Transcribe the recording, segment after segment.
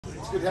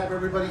good to have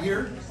everybody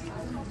here.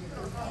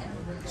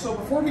 So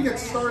before we get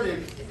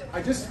started,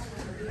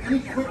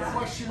 any quick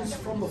questions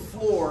from the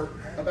floor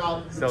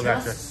about the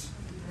tests?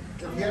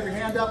 If you have your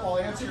hand up, I'll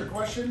answer your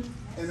question,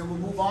 and then we'll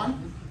move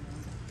on.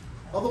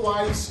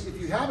 Otherwise,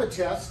 if you have a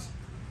test,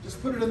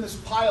 just put it in this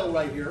pile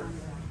right here.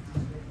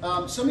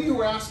 Some of you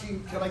were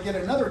asking, can I get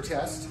another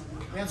test?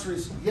 The answer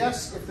is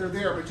yes, if they're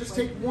there, but just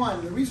take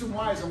one. The reason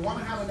why is I want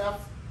to have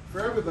enough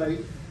for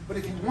everybody. But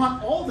if you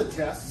want all the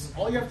tests,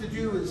 all you have to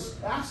do is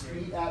ask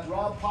me at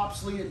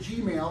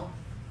robpopsley@gmail.com,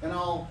 and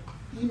I'll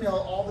email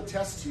all the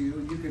tests to you,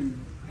 and you can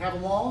have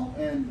them all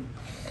and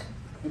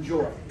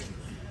enjoy.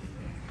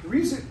 The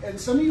reason, and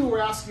some of you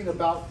were asking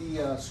about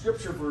the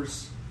scripture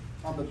verse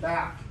on the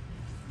back,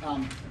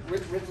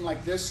 written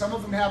like this. Some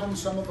of them have them,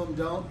 some of them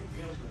don't.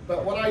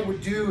 But what I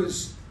would do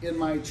is, in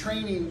my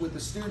training with the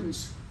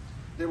students,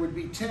 there would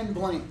be 10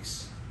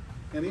 blanks,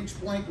 and each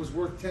blank was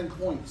worth 10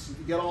 points. If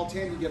you get all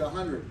 10, you get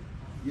 100.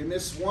 You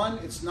miss one,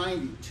 it's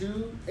 90,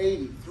 2,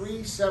 80,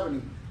 3,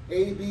 70,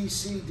 A, B,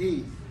 C,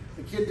 D.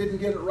 If the kid didn't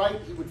get it right,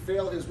 he would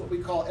fail his what we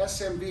call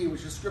SMV,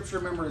 which is scripture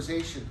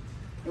memorization.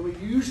 And we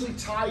usually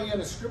tie in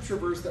a scripture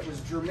verse that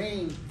was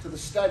germane to the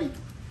study,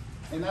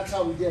 and that's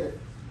how we did it.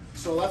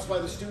 So that's why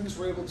the students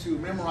were able to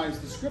memorize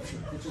the scripture,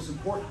 which is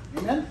important.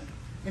 Amen?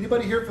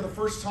 Anybody here for the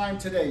first time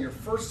today? Your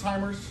first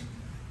timers,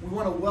 we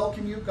want to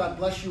welcome you. God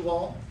bless you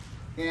all.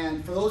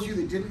 And for those of you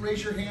that didn't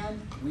raise your hand,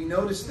 we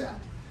noticed that.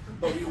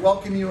 But we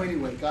welcome you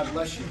anyway. God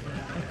bless you.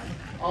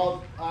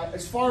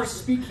 As far as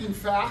speaking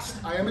fast,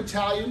 I am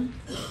Italian.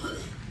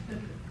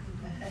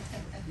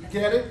 You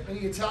get it?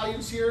 Any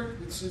Italians here?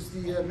 This is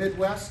the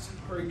Midwest.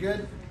 Very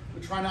good.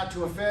 We try not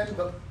to offend,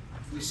 but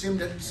we seem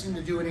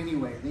to do it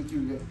anyway. Thank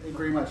you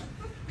very much.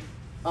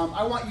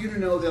 I want you to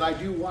know that I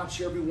do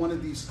watch every one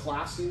of these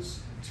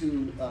classes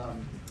to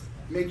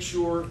make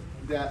sure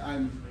that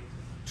I'm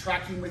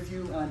tracking with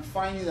you, and I'm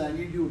finding that I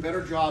need to do a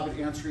better job at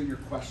answering your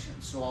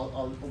questions. So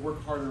I'll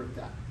work harder at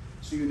that,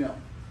 so you know.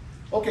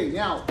 Okay,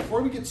 now,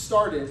 before we get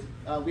started,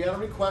 we had a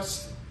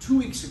request 2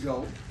 weeks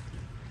ago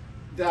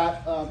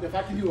that if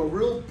I can do a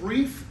real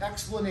brief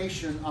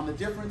explanation on the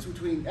difference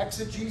between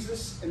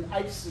exegesis and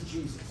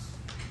eisegesis.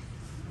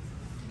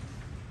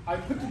 I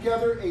put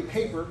together a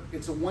paper.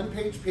 It's a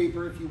one-page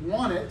paper. If you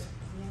want it,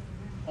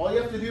 all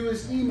you have to do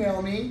is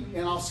email me,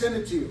 and I'll send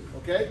it to you,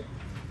 okay?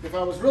 If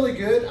I was really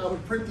good, I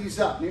would print these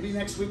up. Maybe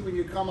next week when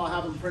you come, I'll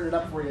have them printed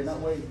up for you. That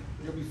way,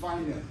 you'll be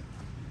fine there.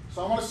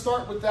 So I want to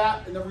start with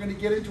that, and then we're going to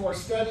get into our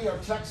study. Our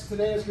text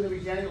today is going to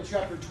be Daniel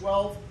chapter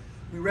 12.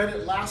 We read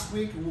it last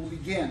week, and we'll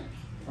begin.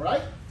 All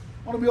right?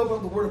 I want to be open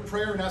with the word of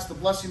prayer and ask the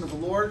blessing of the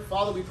Lord.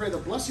 Father, we pray the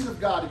blessing of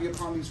God to be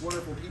upon these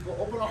wonderful people.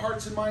 Open our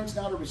hearts and minds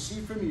now to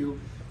receive from you.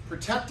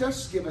 Protect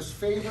us. Give us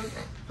favor.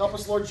 Help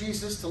us, Lord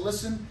Jesus, to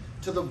listen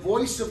to the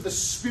voice of the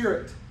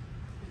Spirit.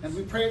 And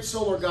we pray it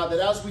so, Lord God, that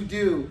as we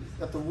do,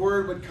 that the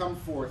word would come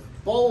forth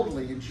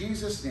boldly in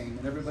Jesus' name.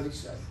 And everybody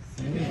said,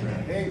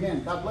 amen.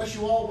 Amen. God bless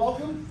you all.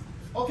 Welcome.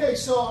 Okay,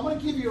 so I'm going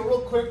to give you a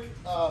real quick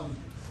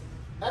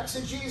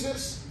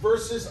exegesis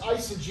versus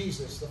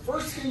eisegesis. The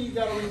first thing you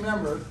got to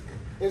remember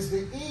is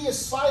the E is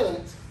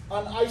silent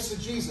on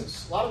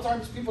eisegesis. A lot of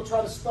times people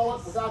try to spell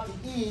it without the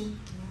E,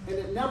 and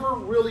it never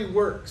really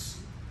works.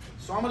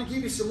 So I'm going to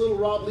give you some little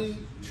Rob Lee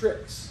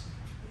tricks.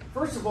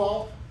 First of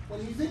all,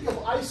 when you think of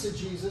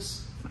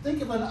eisegesis,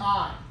 think of an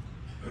eye,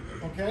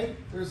 okay?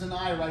 There's an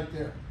eye right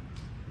there.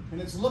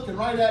 And it's looking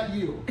right at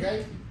you,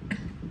 okay?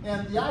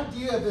 And the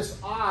idea of this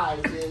eye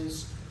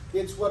is,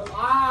 it's what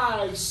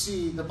I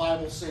see the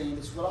Bible saying.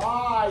 It's what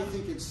I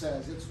think it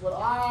says. It's what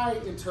I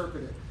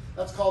interpret it.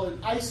 That's called an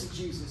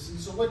eisegesis. And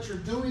so what you're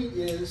doing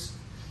is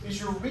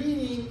you're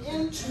reading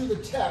into the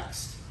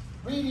text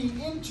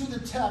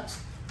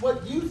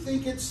what you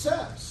think it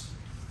says.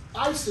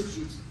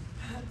 Eisegesis,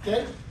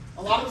 okay?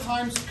 A lot of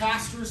times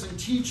pastors and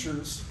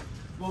teachers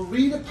will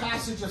read a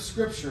passage of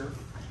Scripture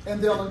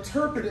and they'll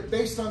interpret it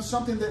based on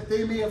something that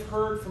they may have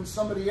heard from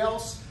somebody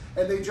else,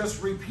 and they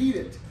just repeat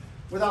it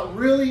without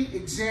really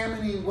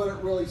examining what it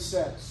really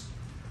says.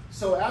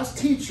 So as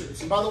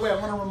teachers, and by the way, I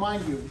want to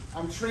remind you,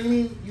 I'm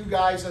training you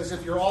guys as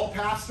if you're all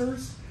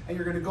pastors and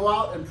you're going to go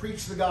out and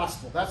preach the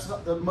gospel. That's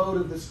the mode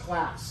of this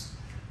class.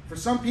 For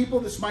some people,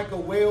 this might go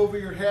way over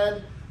your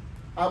head.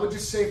 I would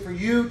just say for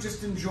you,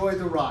 just enjoy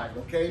the ride,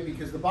 okay?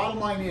 Because the bottom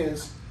line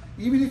is,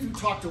 even if you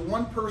talk to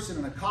one person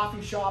in a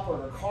coffee shop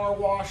or a car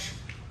wash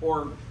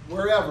or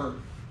wherever,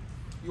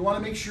 you want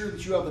to make sure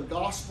that you have the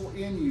gospel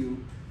in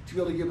you to be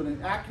able to give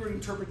an accurate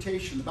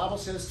interpretation. The Bible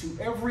says to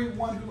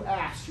everyone who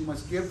asks, you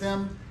must give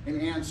them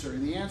an answer.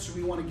 And the answer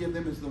we want to give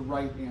them is the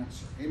right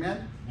answer.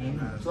 Amen?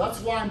 Amen. So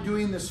that's why I'm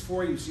doing this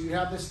for you, so you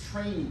have this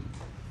training.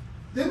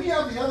 Then we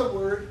have the other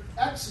word,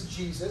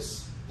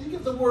 exegesis. Think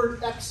of the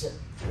word exit,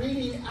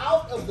 reading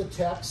out of the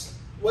text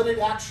what it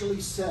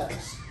actually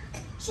says.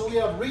 So we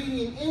have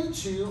reading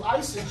into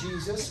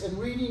eisegesis and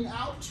reading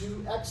out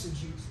to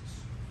exegesis.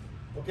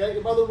 Okay?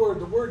 In other words,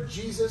 the word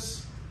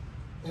Jesus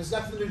has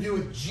nothing to do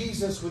with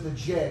Jesus with a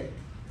J.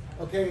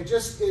 Okay? It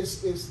just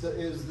is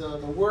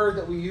the word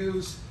that we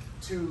use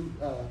to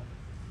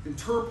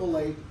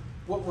interpolate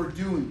what we're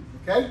doing.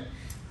 Okay?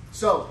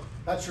 So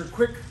that's your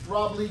quick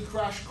Rob Lee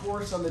crash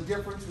course on the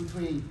difference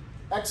between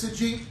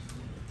exegete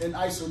and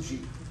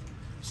eisegete.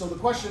 So the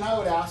question I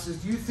would ask is,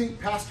 do you think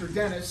Pastor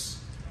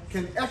Dennis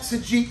can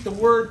exegete the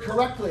word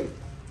correctly?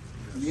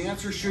 And the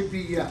answer should be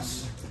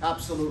yes,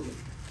 absolutely.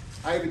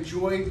 I've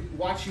enjoyed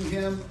watching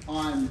him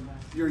on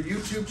your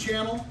YouTube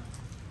channel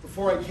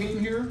before I came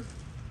here.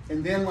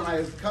 And then when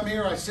I come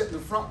here, I sit in the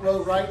front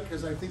row right,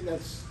 because I think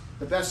that's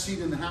the best seat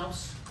in the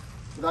house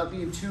without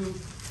being too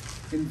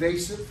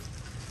invasive.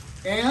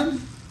 And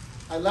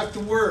I like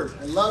the Word.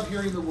 I love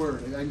hearing the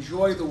Word. I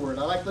enjoy the Word.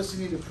 I like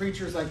listening to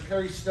preachers like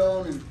Perry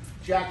Stone and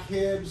Jack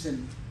Hibbs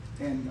and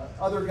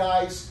other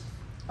guys,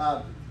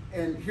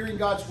 and hearing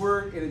God's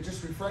Word, and it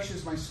just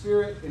refreshes my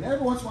spirit. And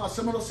every once in a while,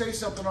 someone will say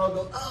something, and I'll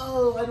go,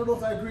 oh, I don't know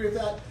if I agree with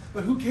that.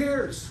 But who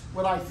cares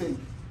what I think?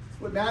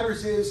 What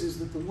matters is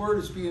that the Word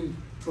is being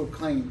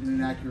proclaimed in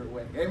an accurate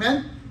way.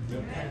 Amen?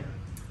 Amen.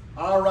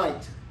 All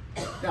right.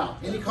 Now,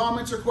 any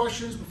comments or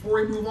questions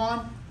before we move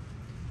on?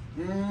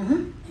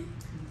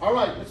 All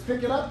right, let's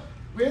pick it up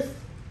with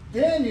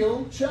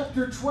Daniel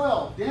chapter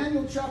 12.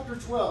 Daniel chapter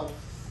 12.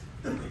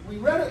 We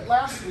read it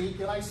last week,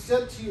 and I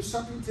said to you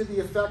something to the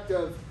effect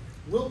of,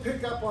 we'll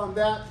pick up on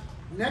that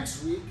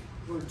next week,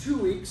 or 2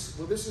 weeks.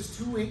 Well, this is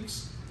 2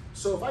 weeks.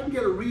 So if I can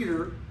get a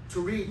reader to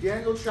read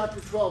Daniel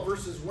chapter 12,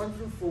 verses 1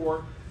 through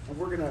 4, and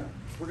we're gonna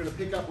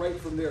pick up right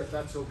from there, if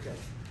that's okay.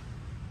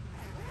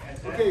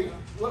 Okay,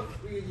 look,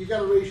 you got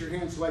to raise your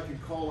hand so I can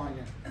call on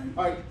you.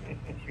 All right,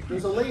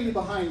 there's a lady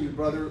behind you,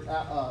 brother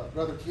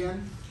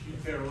Ken. You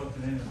better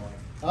looking anyway.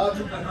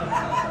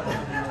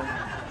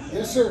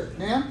 Yes, sir.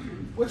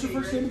 Ma'am, what's your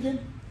first name again?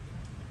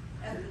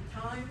 At the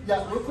time.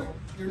 Yeah, real quick.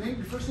 Your name,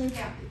 your first name?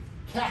 Kathy.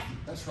 Kathy.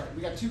 That's right.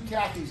 We got 2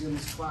 Kathys in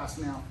this class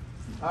now.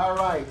 All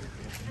right.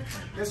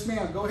 Yes,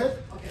 ma'am. Go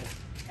ahead. Okay.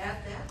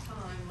 At that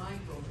time,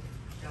 Michael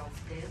shall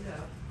stand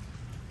up,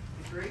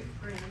 the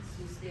great prince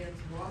who stands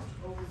watch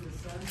over the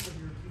sons of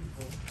your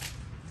people,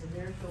 and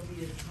there shall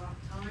be a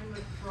time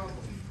of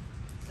trouble,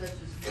 such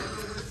as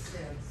never was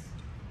since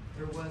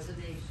there was a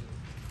nation,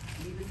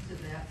 even to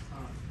that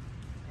time.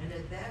 And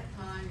at that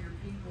time your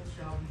people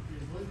shall be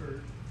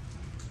delivered,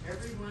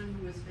 everyone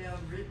who is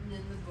found written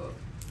in the book,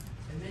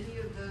 and many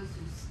of those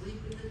who sleep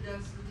in the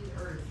dust of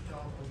the earth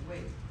shall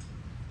awake,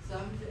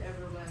 some to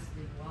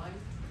everlasting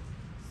life,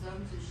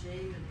 some to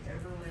shame and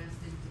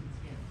everlasting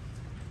contempt.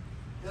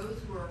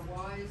 Those who are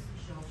wise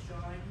shall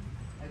shine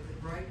like the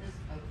brightness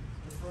of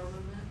the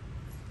firmament,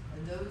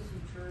 and those who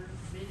turn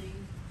many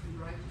to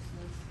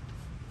righteousness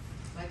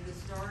like the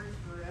stars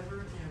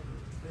forever and ever.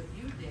 But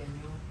you,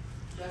 Daniel,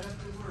 shut up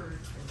the word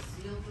and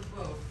seal the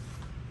book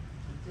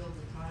until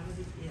the time of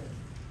the end.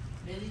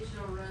 Many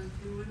shall run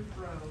to and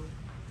fro,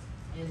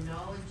 and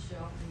knowledge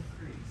shall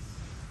increase.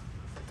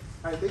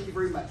 All right, thank you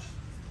very much.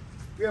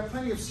 We have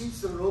plenty of seats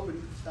that are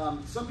open.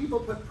 Some people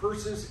put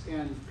purses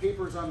and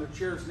papers on their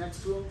chairs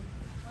next to them.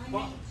 I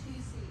need 2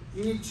 seats.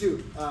 You need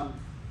 2.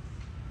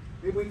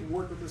 Maybe we can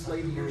work with this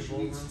lady here. She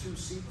needs 2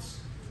 seats.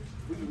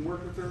 We can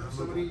work with her.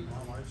 Somebody,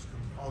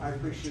 I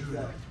appreciate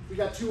that. We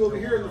got 2 over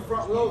here in the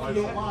front row, if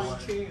you don't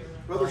mind.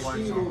 Brother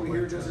Steve over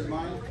here doesn't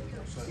mind.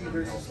 Steve,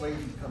 there's this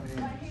lady coming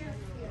in.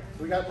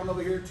 We got 1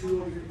 over here,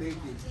 2 over here. Thank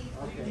you.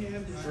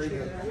 Okay, very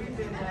good.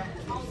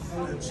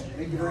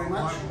 Thank you very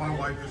much. My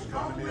wife is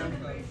coming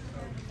in.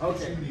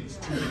 Okay. She needs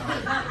 2.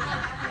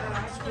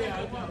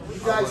 You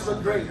guys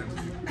look great.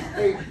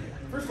 Hey,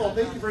 first of all,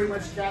 thank you very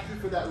much, Kathy,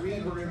 for that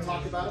read. We're going to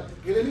talk about it.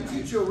 Okay, let me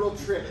teach you a real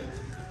trick.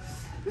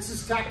 This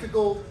is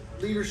Tactical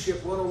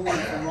Leadership 101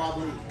 from Rob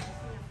Lee.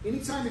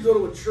 Anytime you go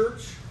to a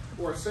church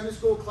or a Sunday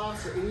school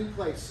class or any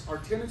place, our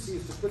tendency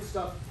is to put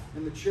stuff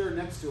in the chair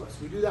next to us.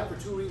 We do that for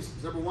 2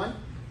 reasons. Number 1,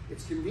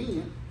 it's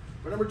convenient.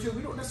 But number 2,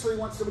 we don't necessarily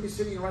want somebody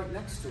sitting right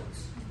next to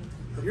us.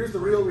 But here's the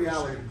real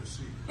reality.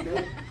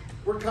 Okay?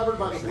 We're covered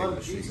by the blood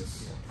of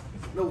Jesus.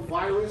 No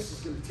virus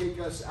is going to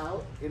take us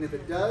out. And if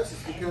it does,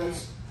 it's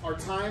because our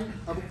time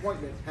of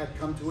appointment had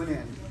come to an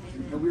end.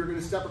 And we were going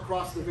to step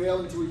across the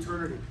veil into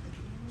eternity.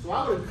 So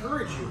I would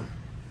encourage you,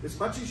 as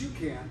much as you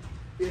can,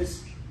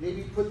 is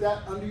maybe put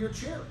that under your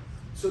chair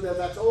so that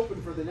that's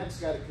open for the next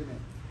guy to come in.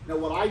 Now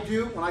what I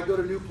do when I go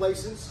to new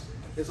places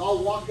is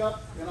I'll walk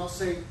up and I'll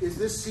say, is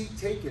this seat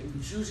taken?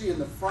 It's usually in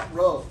the front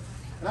row.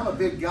 And I'm a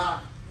big guy.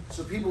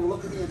 So people will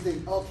look at me and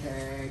think,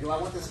 okay, do I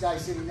want this guy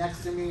sitting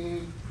next to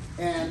me?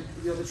 And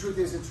you know, the truth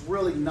is it's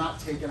really not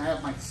taken. I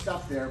have my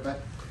stuff there,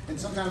 and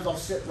sometimes I'll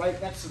sit right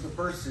next to the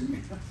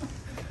person.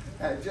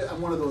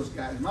 I'm one of those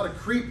guys. I'm not a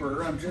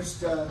creeper. I'm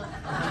just a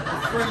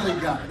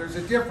friendly guy. There's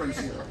a difference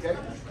here, okay?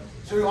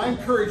 So I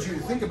encourage you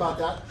to think about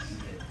that.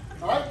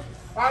 All right?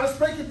 All right, let's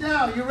break it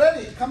down. You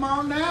ready? Come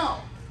on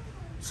now.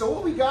 So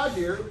what we got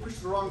here, push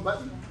the wrong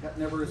button. That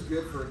never is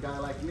good for a guy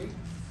like me.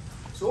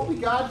 So what we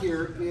got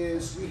here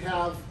is we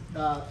have,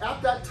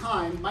 at that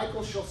time,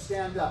 Michael shall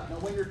stand up. Now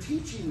when you're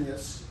teaching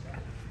this,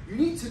 you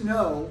need to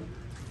know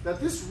that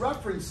this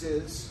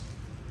references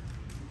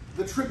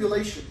the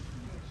tribulation.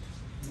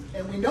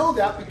 And we know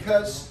that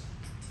because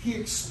he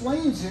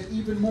explains it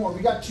even more.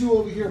 We got 2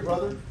 over here,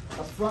 brother.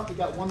 Up front, we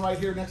got 1 right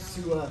here next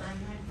to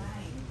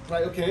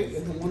Right, okay,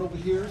 and then one over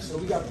here. So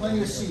we got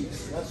plenty of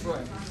seats. That's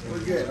right. We're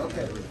good,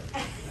 okay.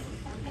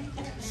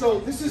 So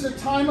this is a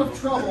time of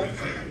trouble,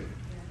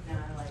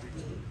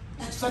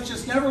 such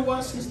as never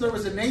was since there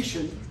was a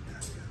nation,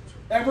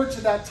 ever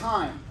to that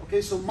time.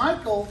 Okay, so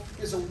Michael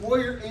is a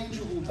warrior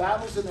angel who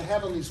battles in the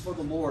heavenlies for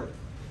the Lord.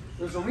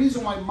 There's a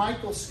reason why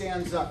Michael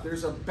stands up.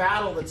 There's a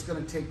battle that's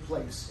going to take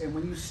place. And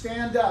when you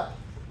stand up,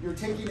 you're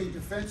taking a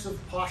defensive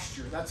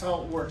posture. That's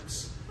how it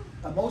works.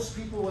 Most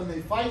people, when they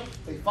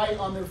fight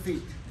on their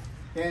feet.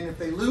 And if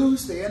they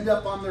lose, they end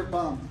up on their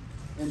bum.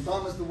 And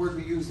bum is the word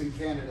we use in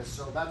Canada,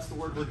 so that's the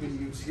word we're going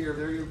to use here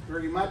very,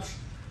 very much.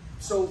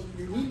 So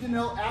you need to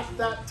know at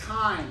that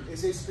time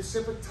is a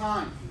specific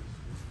time.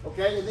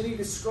 Okay, and then he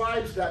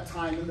describes that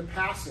time in the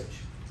passage.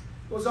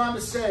 Goes on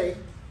to say,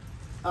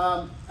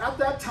 at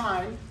that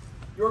time,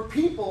 your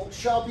people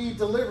shall be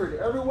delivered,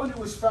 everyone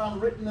who is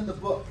found written in the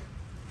book.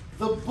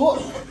 The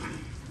book,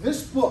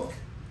 this book,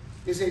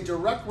 is a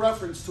direct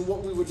reference to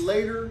what we would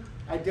later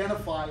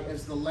identify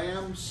as the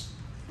Lamb's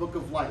Book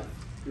of Life.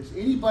 Does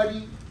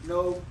anybody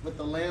know what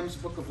the Lamb's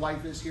Book of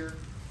Life is here?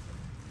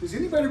 Does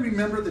anybody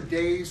remember the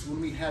days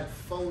when we had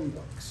phone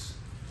books?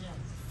 Yes.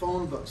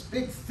 Phone books,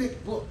 big,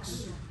 thick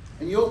books.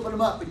 And you open them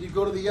up and you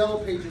go to the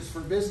yellow pages for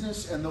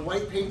business and the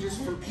white pages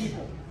for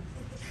people.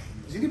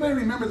 Does anybody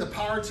remember the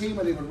power team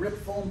when they would rip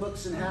phone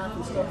books in half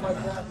and stuff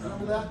like that?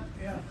 Remember that?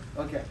 Yeah.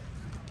 Okay.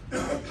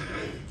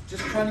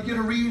 Just trying to get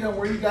a read on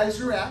where you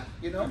guys are at,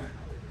 you know.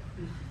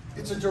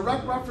 It's a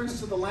direct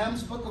reference to the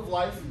Lamb's Book of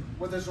Life,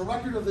 where there's a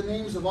record of the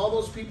names of all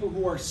those people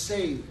who are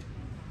saved.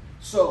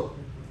 So,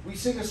 we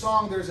sing a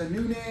song, there's a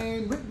new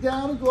name written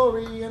down in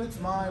glory, and it's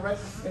mine, right?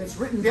 And it's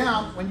written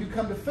down when you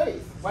come to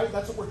faith, right?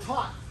 That's what we're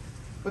taught.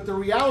 But the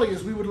reality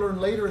is, we would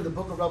learn later in the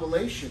book of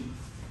Revelation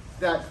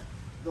that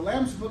the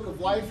Lamb's Book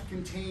of Life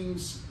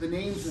contains the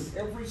names of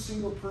every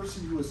single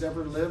person who has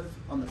ever lived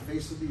on the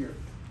face of the earth.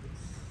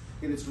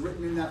 And it's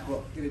written in that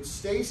book. And it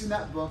stays in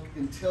that book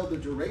until the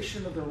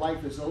duration of their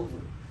life is over.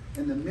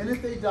 And the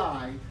minute they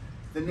die,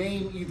 the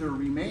name either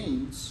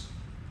remains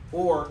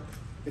or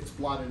it's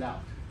blotted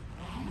out.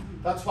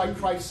 That's why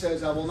Christ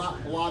says, I will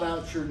not blot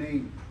out your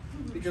name.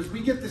 Because we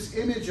get this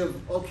image of,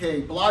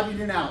 okay, blotting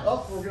it out.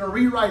 Oh, we're going to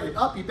rewrite it.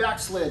 Up, he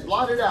backslid.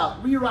 Blot it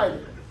out. Rewrite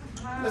it.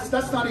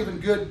 That's not even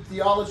good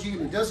theology,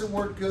 and it doesn't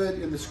work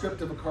good in the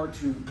script of a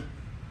cartoon.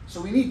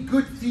 So we need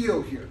good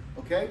theo here,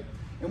 okay?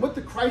 And what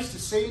the Christ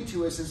is saying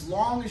to us, as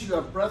long as you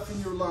have breath in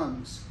your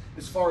lungs,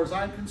 as far as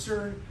I'm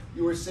concerned,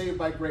 you are saved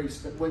by grace.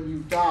 But when you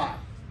die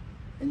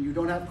and you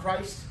don't have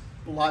Christ,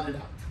 blot it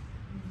out.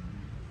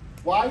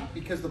 Why?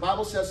 Because the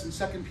Bible says in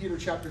 2 Peter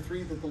chapter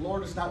 3 that the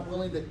Lord is not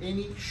willing that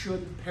any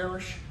should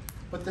perish,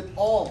 but that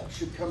all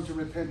should come to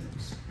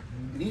repentance.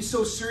 And he's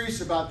so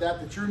serious about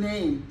that that your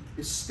name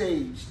is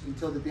staged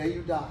until the day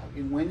you die.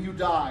 And when you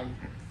die,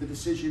 the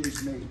decision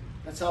is made.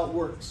 That's how it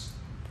works.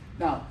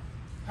 Now,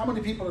 how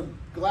many people are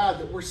glad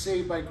that we're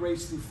saved by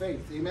grace through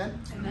faith?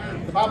 Amen?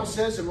 Amen. The Bible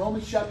says in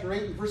Romans chapter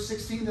 8 and verse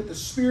 16 that the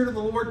Spirit of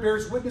the Lord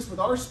bears witness with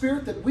our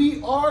spirit that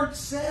we are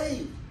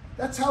saved.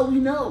 That's how we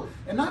know.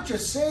 And not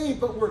just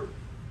saved, but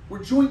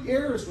we're joint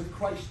heirs with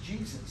Christ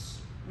Jesus.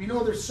 We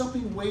know there's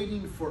something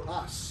waiting for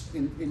us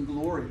in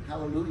glory.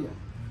 Hallelujah.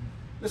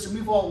 Listen,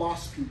 we've all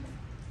lost people.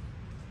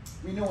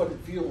 We know what it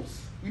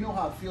feels. We know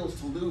how it feels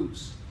to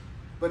lose.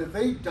 But if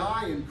they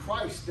die in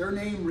Christ, their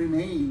name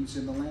remains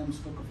in the Lamb's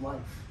Book of Life.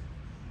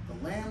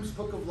 The Lamb's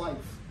Book of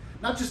Life.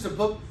 Not just a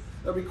book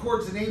that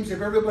records the names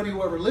of everybody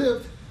who ever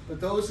lived,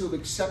 but those who have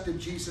accepted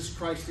Jesus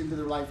Christ into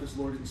their life as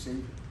Lord and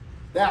Savior.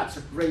 That's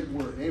a great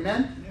word.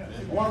 Amen? Yeah.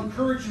 I want to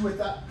encourage you with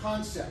that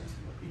concept,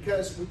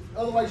 because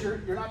otherwise you're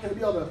not going to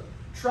be able to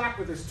track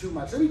with this too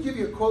much. Let me give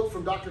you a quote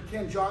from Dr.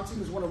 Ken Johnson,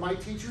 who's one of my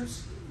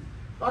teachers.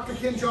 Dr.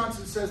 Ken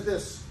Johnson says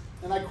this,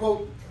 and I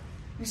quote,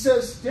 he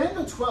says,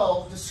 Daniel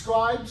 12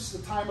 describes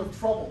the time of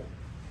trouble.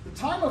 The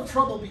time of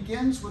trouble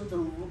begins with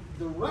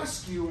the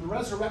rescue and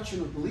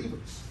resurrection of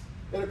believers.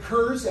 It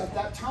occurs at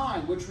that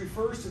time, which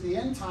refers to the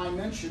end time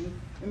mentioned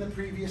in the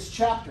previous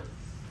chapter,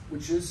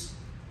 which is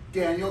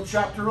Daniel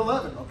chapter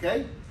 11,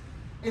 okay?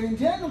 And in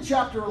Daniel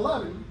chapter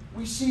 11,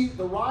 we see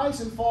the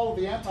rise and fall of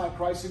the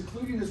Antichrist,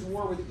 including his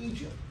war with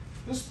Egypt.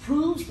 This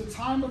proves the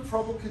time of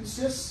trouble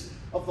consists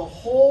of the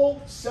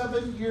whole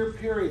 7-year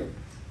period.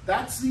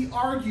 That's the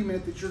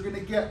argument that you're going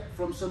to get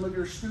from some of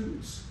your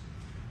students.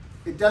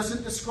 It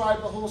doesn't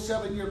describe the whole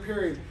 7-year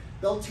period.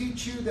 They'll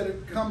teach you that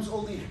it comes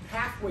only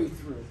halfway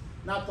through,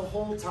 not the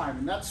whole time.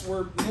 And that's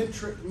where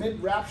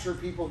mid-rapture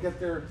people get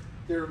their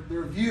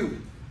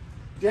view.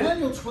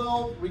 Daniel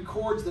 12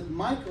 records that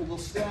Michael will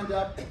stand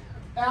up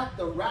at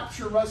the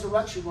rapture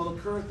resurrection will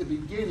occur at the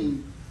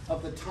beginning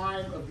of the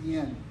time of the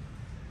end.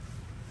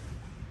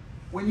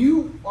 When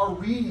you are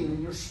reading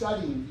and you're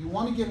studying, you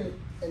want to get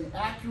an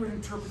accurate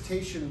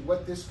interpretation of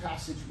what this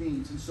passage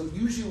means. And so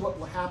usually what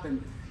will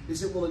happen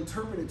is it will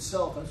interpret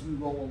itself as we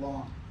roll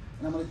along.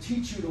 And I'm going to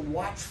teach you to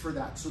watch for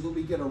that so that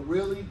we get a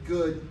really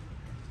good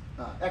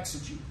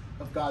exegete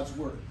of God's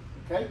Word.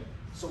 Okay?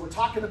 So we're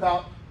talking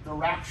about the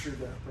rapture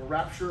there, the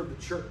rapture of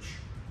the church.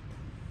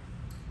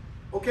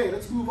 Okay,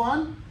 let's move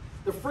on.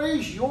 The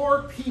phrase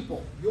your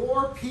people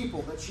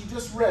that she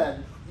just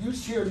read,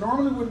 used here,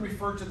 normally would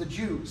refer to the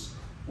Jews.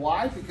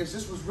 Why? Because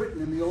this was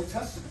written in the Old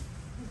Testament.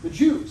 The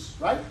Jews,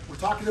 right? We're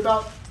talking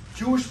about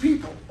Jewish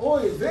people.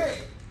 Oy vey.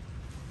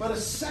 But a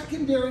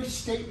secondary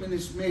statement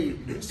is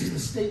made. This is the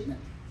statement.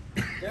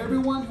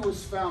 Everyone who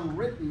is found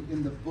written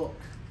in the book.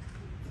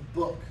 The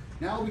book.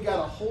 Now we got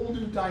a whole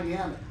new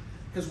dynamic.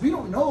 Because we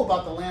don't know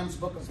about the Lamb's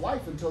Book of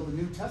Life until the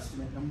New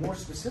Testament, and more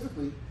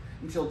specifically,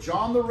 until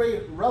John the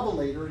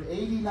Revelator in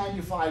AD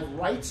 95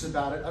 writes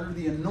about it under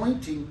the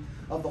anointing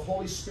of the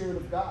Holy Spirit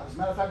of God. As a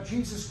matter of fact,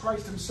 Jesus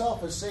Christ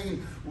himself is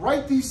saying,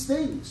 write these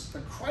things.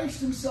 But Christ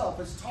himself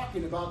is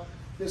talking about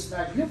this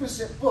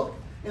magnificent book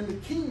in the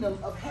kingdom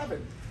of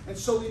heaven. And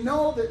so we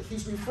know that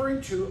he's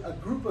referring to a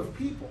group of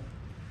people.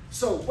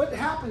 So what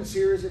happens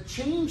here is it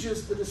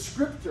changes the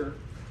descriptor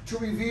to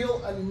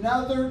reveal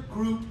another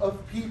group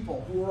of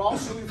people who are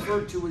also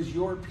referred to as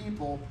your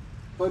people,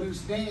 but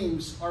whose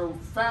names are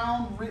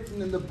found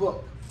written in the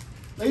book.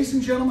 Ladies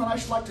and gentlemen, I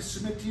should like to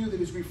submit to you that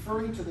he's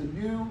referring to the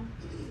New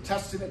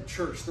Testament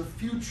church, the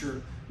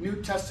future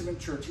New Testament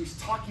church. He's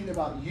talking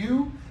about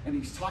you and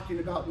he's talking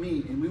about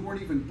me, and we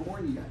weren't even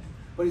born yet.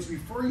 But he's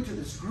referring to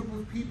this group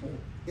of people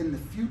in the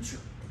future.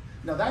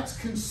 Now that's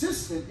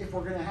consistent if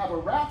we're going to have a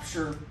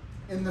rapture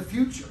in the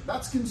future.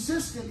 That's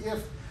consistent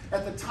if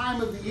at the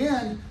time of the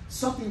end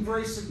something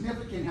very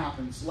significant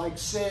happens, like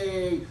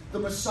say the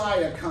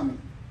Messiah coming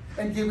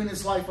and giving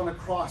his life on a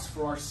cross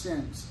for our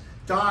sins,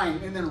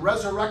 dying and then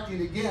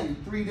resurrecting again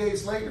 3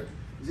 days later.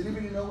 Does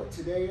anybody know what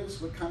today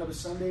is? What kind of a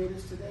Sunday it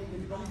is today?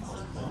 Anybody?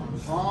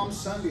 Palm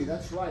Sunday,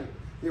 that's right.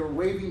 They were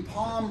waving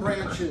palm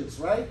branches,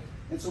 right?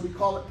 And so we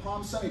call it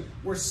Palm Sunday.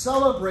 We're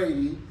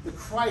celebrating the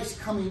Christ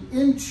coming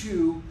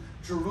into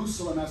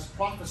Jerusalem as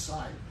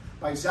prophesied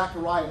by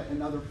Zechariah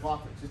and other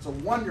prophets. It's a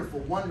wonderful,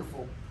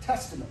 wonderful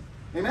testament.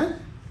 Amen?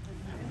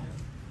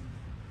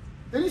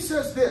 Then he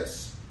says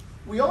this.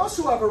 We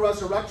also have a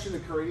resurrection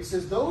occurring. He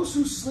says, those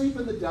who sleep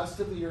in the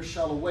dust of the earth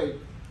shall awake,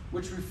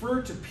 which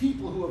refer to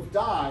people who have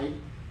died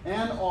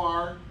and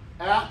are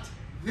at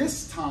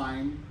this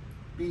time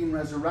being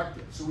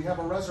resurrected. So we have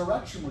a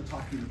resurrection we're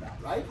talking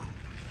about, right?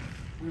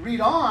 We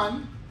read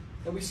on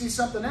and we see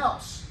something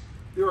else.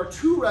 There are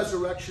two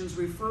resurrections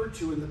referred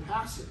to in the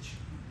passage.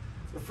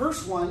 The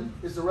first one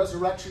is the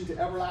resurrection to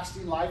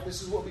everlasting life.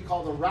 This is what we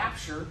call the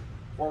rapture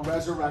or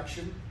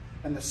resurrection.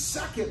 And the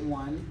second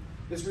one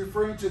is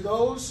referring to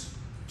those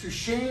to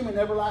shame and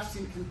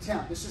everlasting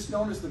contempt. This is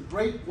known as the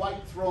Great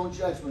White Throne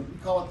Judgment. We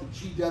call it the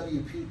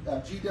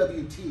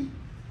GWT.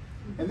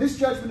 And this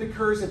judgment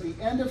occurs at the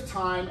end of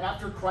time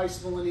after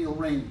Christ's millennial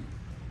reign.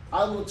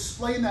 I will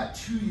explain that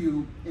to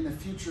you in a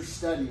future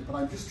study, but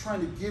I'm just trying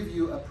to give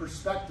you a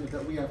perspective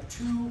that we have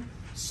two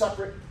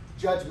separate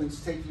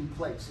judgments taking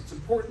place. It's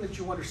important that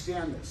you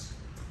understand this.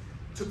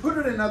 To put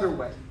it another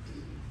way,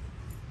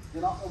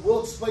 and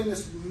we'll explain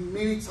this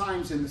many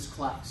times in this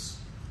class.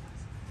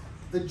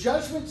 The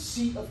judgment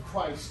seat of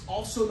Christ,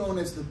 also known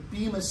as the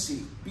Bema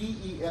seat,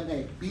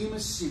 B-E-M-A, Bema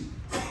seat,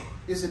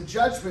 is a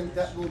judgment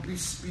that will be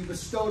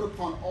bestowed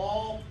upon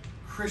all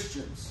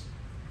Christians,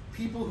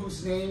 people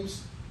whose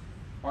names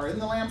are in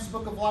the Lamb's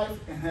Book of Life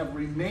and have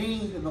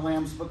remained in the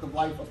Lamb's Book of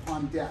Life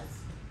upon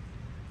death.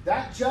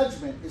 That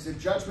judgment is a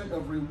judgment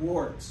of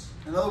rewards.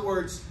 In other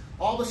words,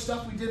 all the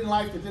stuff we did in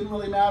life that didn't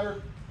really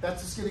matter,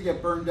 that's just going to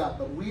get burned up.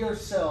 But we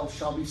ourselves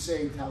shall be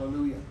saved.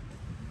 Hallelujah.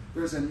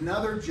 There's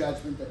another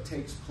judgment that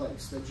takes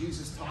place that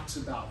Jesus talks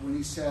about when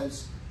he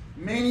says,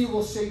 many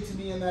will say to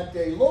me in that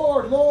day,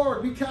 Lord,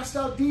 Lord, we cast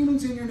out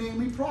demons in your name.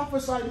 We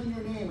prophesied in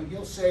your name. And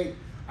he'll say,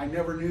 I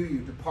never knew you.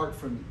 Depart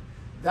from me.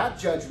 That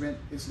judgment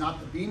is not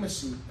the Bema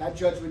seat. That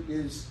judgment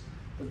is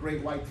the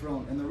Great White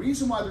Throne. And the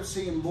reason why they're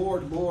saying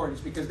Lord, Lord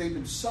is because they've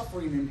been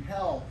suffering in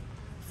hell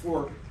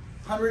for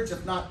hundreds,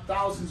 if not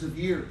thousands of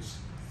years,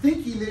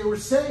 thinking they were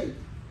saved.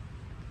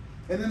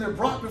 And then they're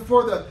brought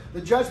before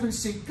the judgment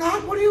seat.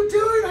 God, what are you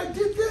doing? I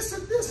did this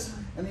and this.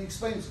 And he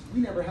explains, we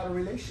never had a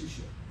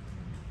relationship.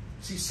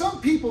 See,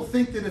 some people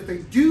think that if they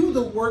do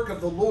the work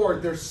of the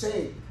Lord, they're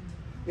saved.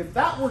 If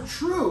that were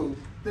true,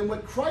 then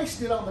what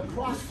Christ did on the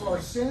cross for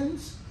our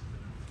sins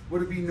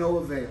would be no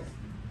avail.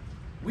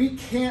 We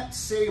can't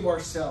save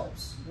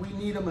ourselves. We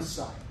need a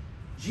Messiah.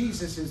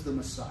 Jesus is the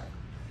Messiah.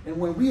 And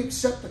when we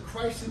accept the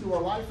Christ into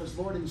our life as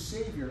Lord and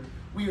Savior,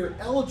 we are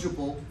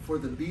eligible for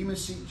the Bema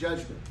seat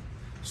judgment.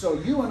 So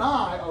you and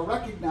I are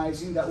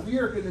recognizing that we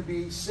are going to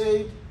be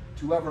saved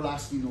to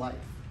everlasting life.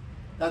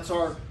 That's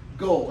our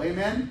goal.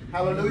 Amen?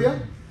 Hallelujah?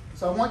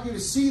 So I want you to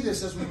see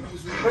this as we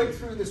break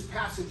through this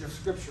passage of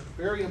Scripture.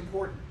 Very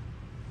important.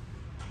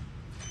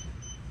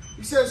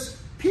 He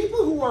says,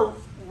 people who are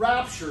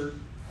raptured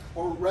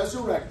or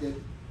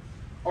resurrected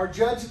are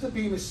judged at the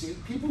Bema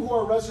seat. People who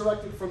are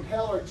resurrected from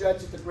hell are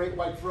judged at the Great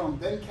White Throne,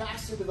 then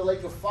cast into the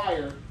lake of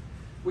fire,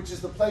 which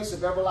is the place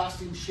of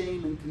everlasting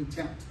shame and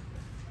contempt.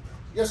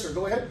 Yes, sir,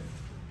 go ahead.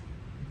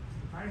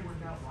 If I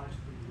work out life's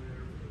pretty good,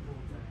 it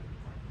won't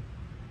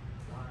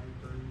die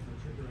during the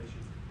tribulation,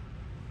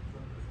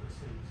 but the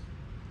saints,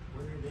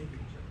 where are they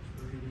being judged?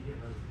 Where do they get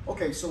resurrected?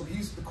 Okay, so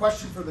the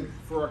question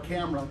for our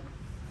camera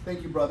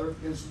thank you, brother,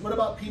 is what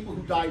about people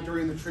who died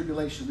during the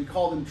tribulation? We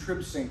call them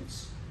trib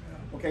saints.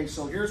 Okay,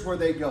 so here's where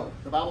they go.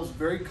 The Bible's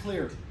very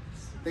clear.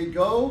 They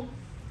go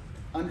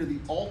under the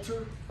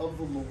altar of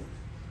the Lord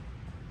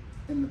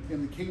in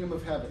the kingdom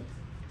of heaven.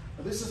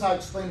 Now, this is how I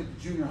explain it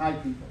to junior high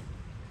people.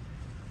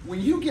 When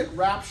you get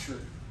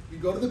raptured, you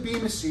go to the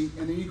Bema seat,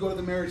 and then you go to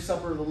the marriage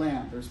supper of the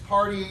Lamb. There's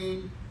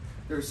partying,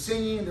 there's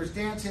singing, there's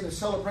dancing, there's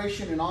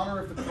celebration in honor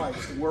of the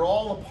Christ. And we're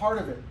all a part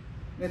of it.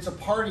 And it's a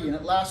party, and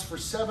it lasts for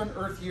 7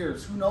 earth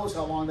years. Who knows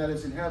how long that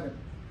is in heaven?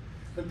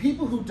 But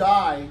people who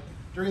die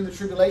during the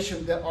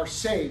tribulation that are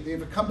saved,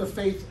 they've come to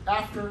faith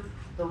after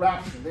the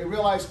rapture. They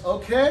realize,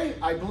 okay,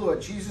 I blew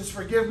it. Jesus,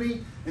 forgive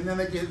me. And then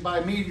they get hit by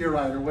a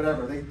meteorite or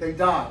whatever. They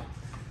die.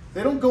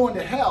 They don't go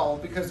into hell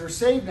because they're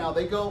saved now.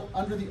 They go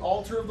under the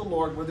altar of the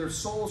Lord where their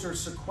souls are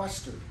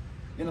sequestered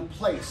in a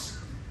place.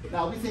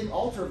 Now, we think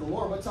altar of the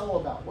Lord, what's that all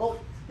about?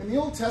 Well, in the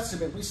Old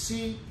Testament, we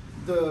see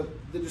the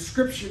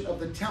description of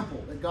the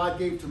temple that God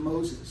gave to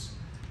Moses.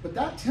 But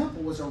that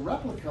temple was a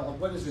replica of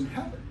what is in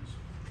heaven.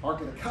 Ark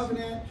of the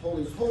Covenant,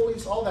 Holy of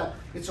Holies, all that.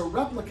 It's a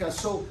replica.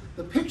 So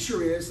the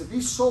picture is that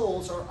these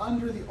souls are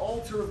under the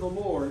altar of the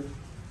Lord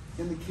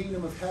in the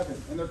kingdom of heaven.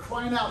 And they're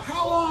crying out,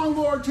 how long,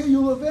 Lord, till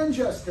you avenge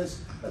us? Because,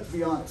 let's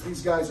be honest,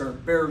 these guys are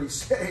barely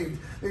saved.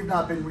 They've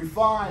not been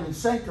refined and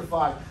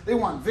sanctified. They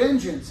want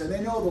vengeance, and they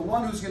know the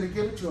one who's going to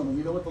give it to them. And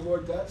you know what the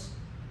Lord does?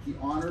 He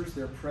honors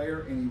their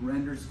prayer, and he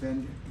renders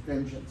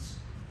vengeance.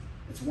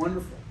 It's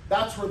wonderful.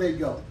 That's where they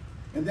go.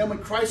 And then when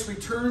Christ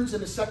returns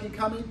in his second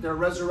coming, they're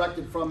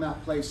resurrected from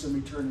that place and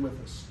return with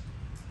us.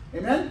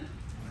 Amen?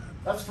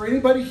 That's for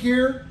anybody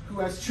here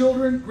who has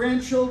children,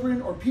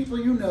 grandchildren, or people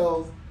you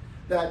know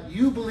that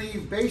you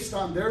believe based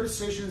on their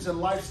decisions and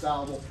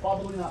lifestyle will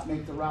probably not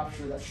make the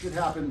rapture. That should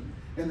happen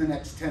in the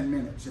next 10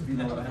 minutes, if you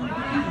know what I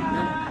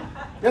mean.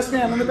 Yes,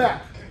 ma'am, in the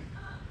back.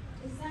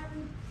 Is that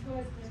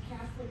what the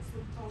Catholics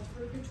would call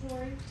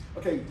purgatory?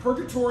 Okay,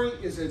 purgatory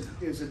is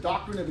a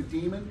doctrine of a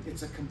demon.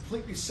 It's a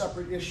completely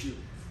separate issue.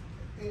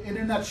 In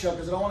a nutshell,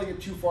 because I don't want to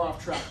get too far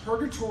off track,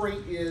 purgatory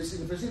is,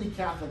 and if there's any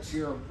Catholics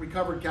here,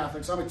 recovered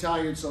Catholics, I'm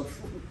Italian, so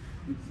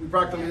we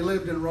practically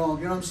lived in Rome,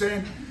 you know what I'm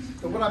saying?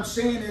 But what I'm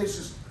saying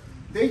is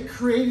they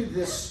created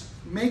this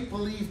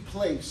make-believe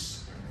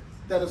place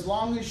that as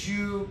long as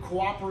you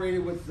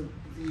cooperated with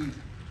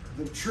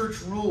the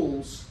church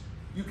rules,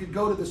 you could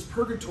go to this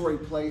purgatory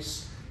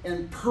place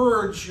and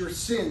purge your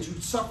sins.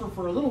 You'd suffer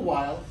for a little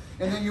while,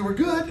 and then you were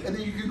good, and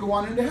then you could go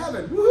on into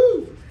heaven.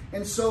 Woohoo!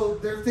 And so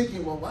they're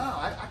thinking, well, wow,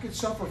 I could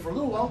suffer for a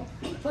little while.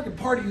 If I could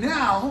party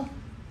now,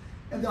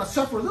 and then I'll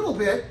suffer a little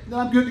bit, then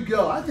I'm good to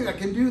go. I think I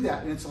can do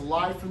that. And it's a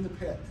lie from the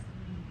pit.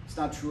 It's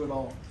not true at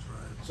all.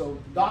 So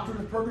doctrine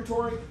of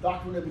purgatory,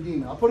 doctrine of a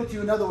demon. I'll put it to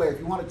you another way if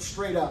you want it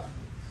straight up.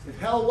 If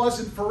hell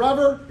wasn't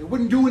forever, it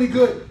wouldn't do any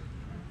good.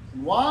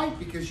 And why?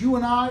 Because you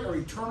and I are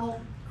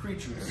eternal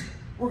creatures.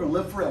 We're going to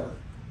live forever.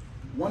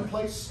 One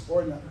place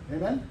or another.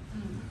 Amen?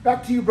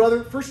 Back to you,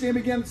 brother. First name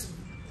again.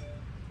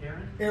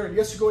 Aaron? Aaron,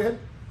 yes, go ahead.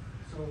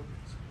 So,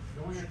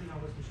 the only thing I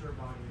wasn't sure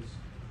about is,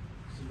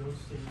 see, those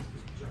things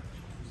is judged.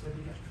 You said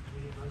we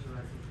get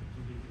resurrected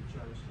to be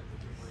judged at the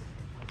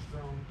different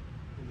throne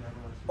in the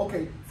everlasting.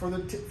 Okay,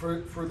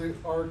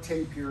 for our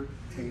tape here,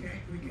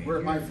 where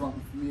am I from?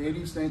 From the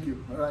 80s? Thank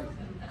you. All right.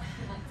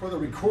 For the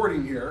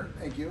recording here,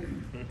 thank you.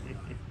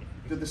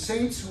 Do the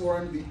saints who are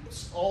under the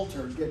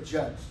altar get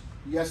judged?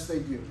 Yes, they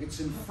do. It's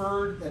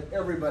inferred that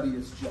everybody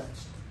is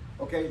judged.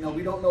 Okay, now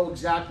we don't know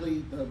exactly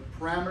the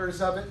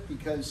parameters of it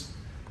because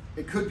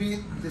it could be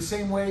the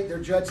same way they're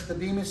judged at the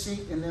Bema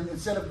seat, and then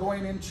instead of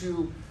going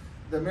into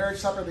the marriage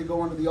supper, they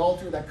go under the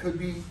altar. That could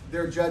be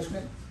their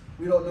judgment.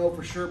 We don't know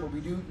for sure, but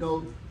we do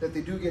know that they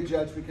do get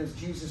judged because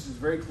Jesus is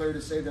very clear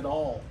to say that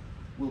all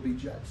will be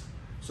judged.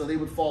 So they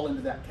would fall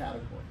into that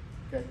category.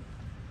 Okay?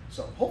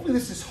 So hopefully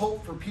this is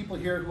hope for people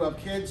here who have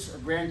kids or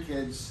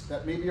grandkids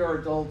that maybe are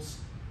adults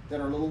that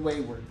are a little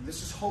wayward.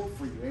 This is hope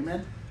for you.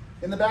 Amen?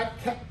 In the back,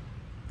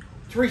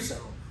 Teresa.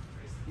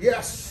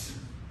 Yes.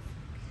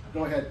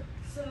 Go ahead.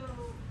 So,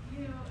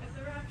 you know, at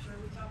the rapture,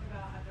 we talk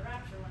about at the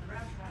rapture, when the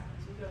rapture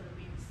happens, we go to the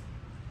Bema seat.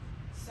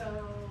 So,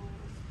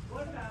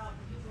 what about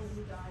the people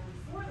who die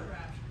before the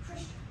rapture?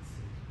 Christians.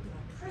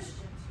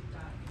 Christians who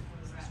die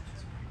before the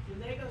rapture. Do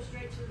they go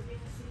straight to the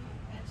Bema seat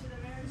and to the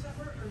marriage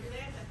supper, or do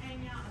they have to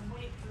hang out and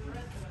wait for the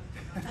rest of us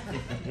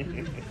to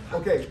come?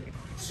 Okay,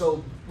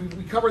 so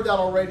we covered that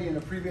already in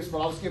a previous,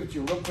 but I'll just give it to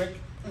you real quick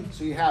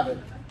so you have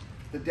it.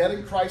 The dead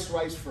in Christ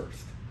rise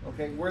first.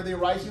 Okay, where are they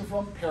rising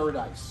from?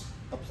 Paradise.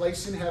 A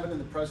place in heaven in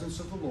the presence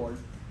of the Lord.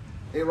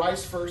 They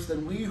rise first,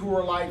 then we who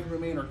are alive and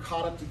remain are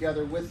caught up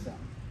together with them.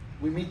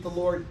 We meet the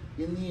Lord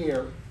in the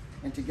air,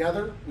 and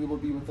together we will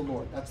be with the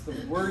Lord. That's the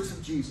words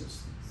of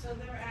Jesus. So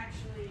they're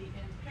actually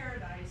in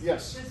paradise.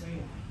 Yes. At this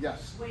point,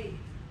 Yes. waiting.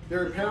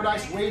 They're in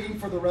paradise waiting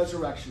for the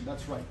resurrection.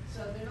 That's right.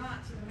 So they're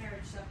not to the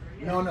marriage supper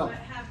yet. No, no. But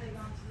have they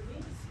gone to the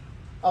Bema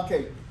seat?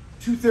 Okay,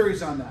 two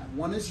theories on that.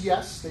 One is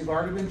yes, they've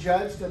already been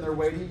judged and they're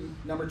waiting.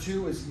 Number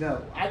two is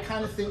no. I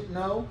kind of think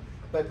no,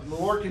 but the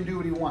Lord can do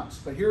what he wants.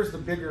 But here's the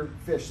bigger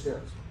fish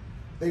there.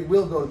 They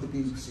will go to the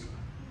Bema seat.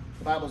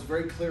 The Bible is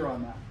very clear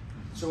on that.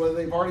 So whether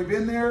they've already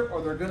been there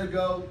or they're going to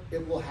go,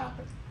 it will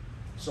happen.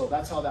 So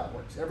that's how that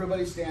works.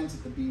 Everybody stands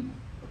at the bema.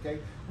 Okay?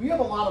 We have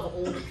a lot of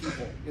old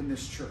people in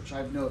this church,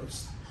 I've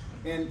noticed.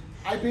 And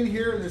I've been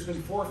here and there's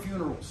been 4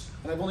 funerals.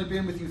 And I've only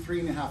been with you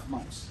 3.5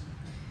 months.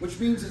 Which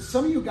means that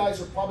some of you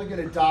guys are probably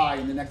going to die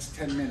in the next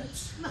 10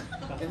 minutes.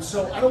 And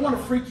so I don't want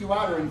to freak you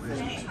out or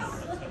anything.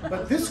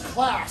 But this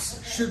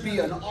class should be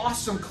an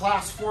awesome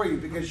class for you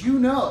because you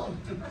know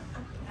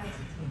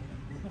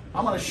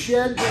I'm going to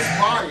shed this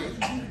body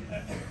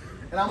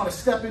and I'm going to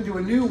step into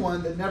a new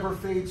one that never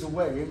fades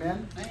away.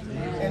 Amen?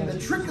 Amen? And the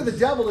trick of the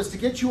devil is to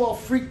get you all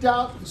freaked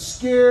out and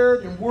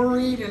scared and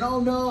worried and, oh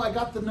no, I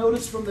got the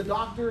notice from the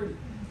doctor.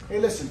 Hey,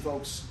 listen,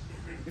 folks.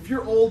 If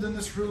you're old in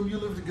this room, you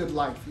lived a good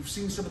life. You've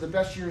seen some of the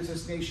best years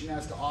this nation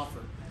has to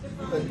offer.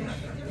 But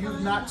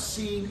you've not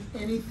seen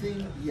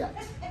anything yet.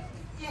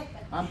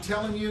 I'm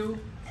telling you,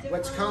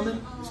 what's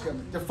coming is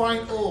coming.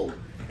 Define old.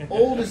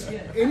 Old is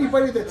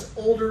anybody that's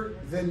older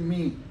than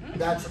me.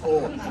 That's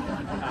old. Okay?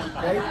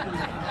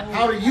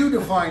 How do you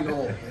define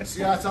old?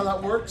 See that's how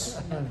that works?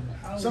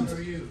 How old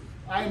are you?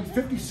 I am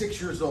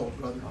 56 years old,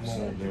 brother.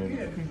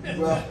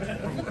 Well,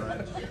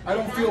 I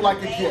don't feel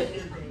like a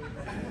kid.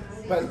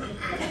 But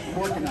I'm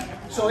working on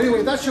it. So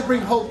anyway, that should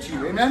bring hope to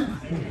you. Amen?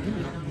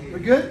 We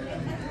good?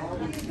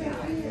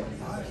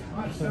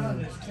 My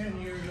son is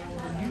 10 years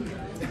older than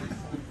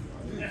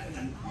you.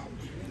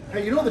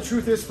 Hey, you know the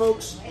truth is,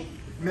 folks?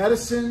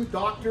 Medicine,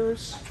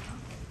 doctors,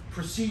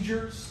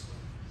 procedures,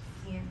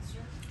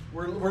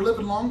 we're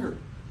living longer.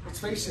 Let's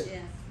face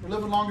it. We're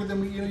living longer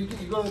than we, you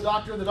go to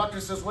the doctor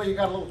says, well, you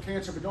got a little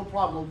cancer, but no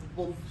problem.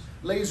 We'll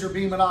laser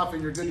beam it off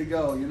and you're good to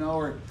go,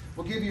 or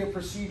we'll give you a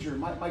procedure.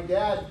 My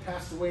dad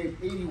passed away at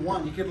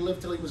 81. He could have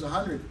lived till he was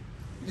 100.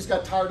 He just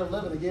got tired of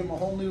living. They gave him a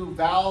whole new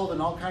valve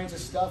and all kinds of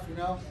stuff, It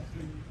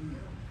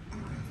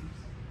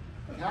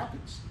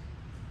happens.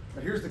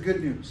 But here's the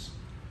good news.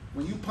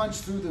 When you punch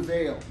through the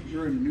veil,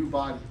 you're in a new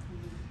body.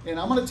 And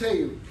I'm going to tell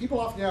you, people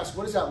often ask,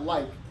 what is that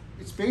like?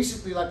 It's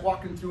basically like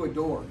walking through a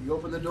door. You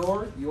open the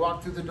door, you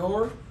walk through the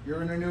door,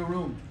 you're in a new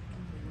room.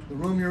 The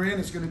room you're in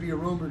is going to be a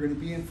room you're going to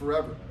be in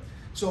forever.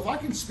 So if I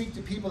can speak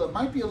to people that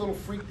might be a little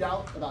freaked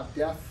out about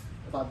death,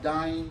 about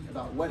dying,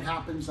 about what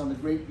happens on the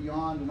great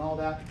beyond and all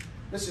that,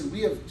 listen,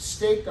 we have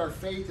staked our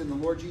faith in the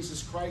Lord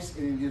Jesus Christ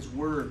and in His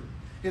Word.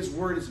 His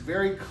Word is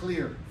very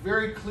clear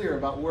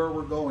about where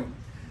we're going.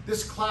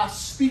 This class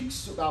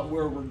speaks about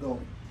where we're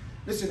going.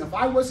 Listen, if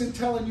I wasn't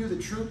telling you the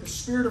truth, the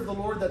Spirit of the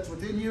Lord that's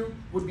within you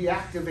would be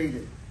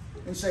activated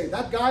and say,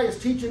 that guy is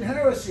teaching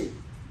heresy.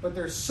 But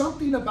there's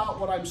something about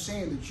what I'm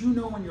saying that you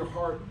know in your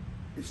heart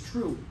is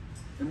true.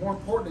 And more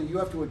importantly, you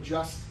have to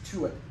adjust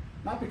to it.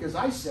 Not because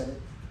I said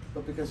it,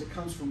 but because it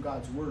comes from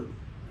God's Word.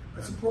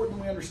 It's important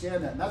that we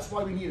understand that. And that's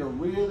why we need a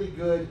really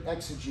good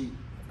exegete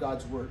of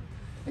God's Word.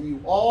 And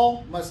you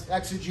all must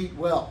exegete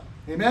well.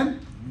 Amen?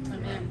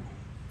 Amen.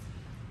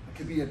 It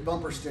could be a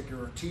bumper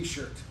sticker or a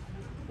t-shirt.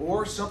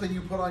 Or something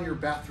you put on your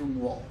bathroom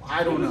wall.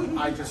 I don't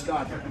know. I just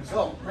got here.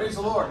 So, praise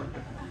the Lord.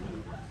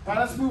 Now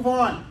let's move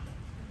on.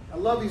 I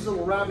love these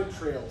little rabbit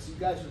trails. You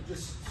guys are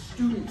just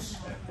students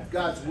of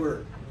God's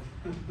Word.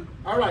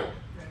 All right.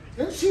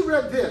 Then she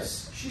read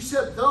this. She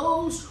said,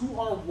 those who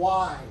are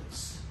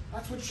wise.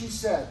 That's what she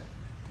said.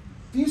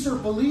 These are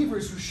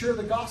believers who share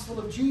the gospel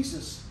of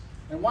Jesus.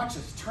 And watch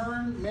this.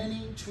 Turn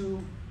many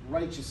to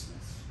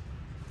righteousness.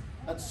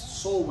 That's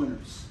soul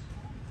winners.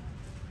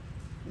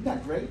 Isn't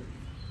that great?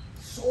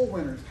 Soul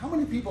winners. How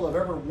many people have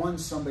ever won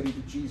somebody to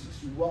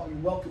Jesus? You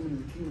welcome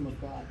into the kingdom of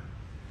God.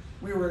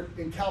 We were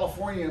in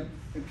California,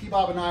 and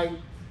P-Bob and I,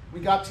 we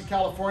got to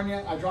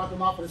California. I dropped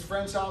him off at his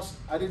friend's house.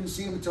 I didn't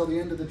see him until the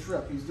end of the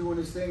trip. He's doing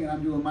his thing, and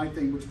I'm doing my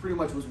thing, which pretty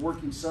much was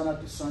working sun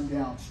up to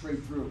sundown,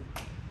 straight through.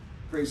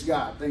 Praise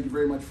God. Thank you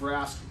very much for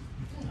asking.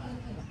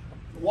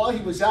 While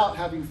he was out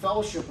having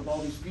fellowship with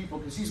all these people,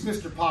 because he's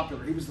Mr.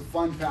 Popular. He was the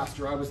fun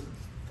pastor. I was the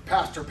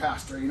pastor,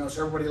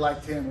 so everybody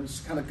liked him. It was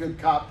kind of good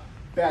cop,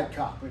 bad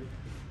cop. But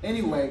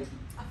anyway,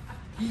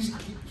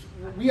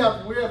 we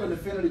have an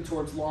affinity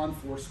towards law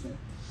enforcement.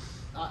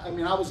 I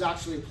was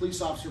actually a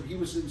police officer. He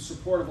was in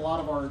support of a lot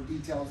of our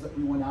details that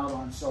we went out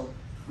on. So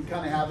we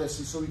kind of have this,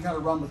 and so we kind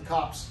of run with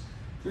cops.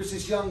 There's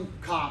this young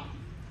cop,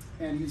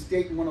 and he's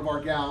dating one of our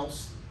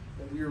gals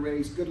that we were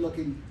raised,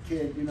 good-looking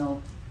kid,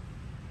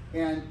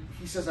 And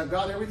he says, I've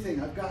got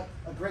everything. I've got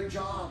a great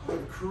job. I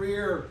have a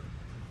career.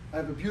 I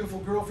have a beautiful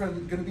girlfriend.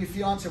 I'm going to be a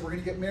fiance. We're going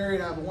to get married.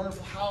 I have a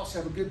wonderful house. I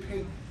have a good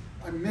pay.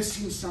 I'm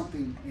missing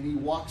something. And he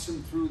walks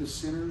him through the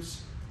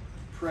sinner's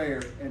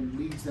prayer and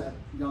leads that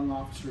young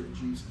officer to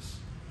Jesus.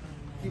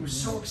 He was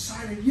so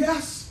excited.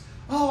 Yes!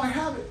 Oh, I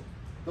have it.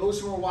 Those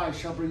who are wise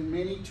shall bring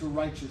many to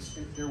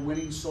righteousness. They're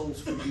winning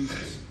souls for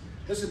Jesus.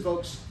 Listen,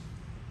 folks,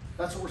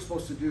 that's what we're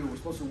supposed to do. We're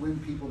supposed to win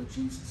people to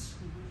Jesus.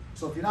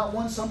 So if you're not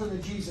won something to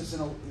Jesus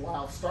in a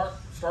while, start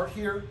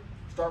here.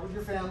 Start with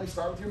your family.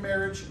 Start with your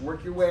marriage.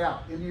 Work your way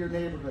out into your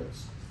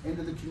neighborhoods,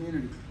 into the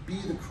community. Be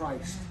the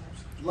Christ.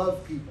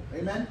 Love people.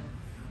 Amen?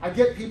 I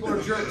get people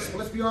are jerks. But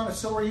let's be honest,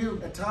 so are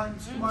you at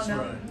times. Come on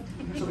now.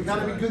 So we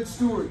got to be good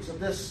stewards of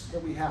this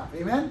that we have.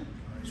 Amen?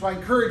 So I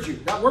encourage you.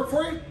 That work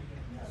for you?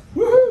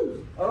 Woo!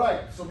 All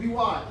right, so be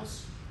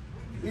wise.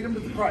 Lead them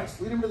to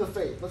Christ. Lead them to the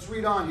faith. Let's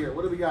read on here.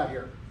 What do we got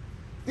here?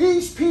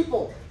 These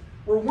people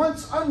were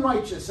once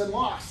unrighteous and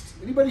lost.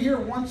 Anybody here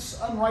once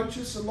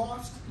unrighteous and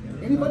lost?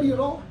 Anybody at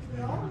all?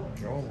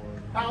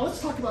 Now,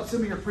 let's talk about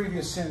some of your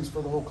previous sins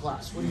for the whole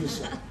class. What do you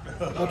say?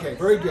 Okay,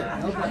 very good.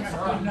 Okay,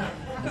 all right.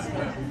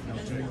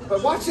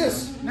 But watch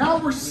this. Now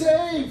we're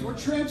saved. We're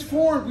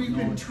transformed. We've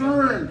been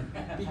turned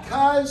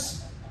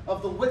because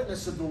of the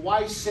witness of the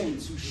wise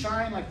saints who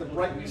shine like the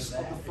brightness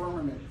of the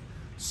firmament.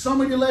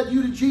 Somebody led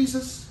you to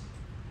Jesus.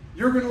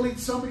 You're going to lead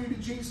somebody to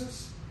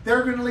Jesus.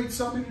 They're going to lead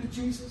somebody to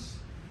Jesus.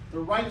 The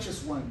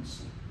righteous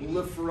ones will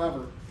live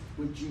forever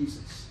with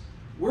Jesus.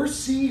 We're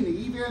seeing the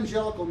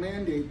evangelical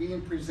mandate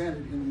being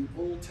presented in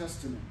the Old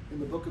Testament, in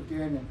the book of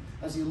Daniel,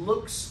 as he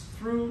looks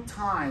through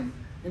time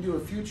into a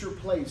future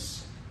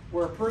place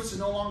where a person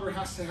no longer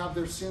has to have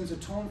their sins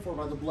atoned for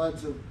by the blood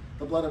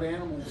of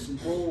animals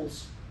and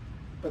bulls,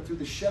 but through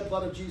the shed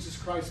blood of Jesus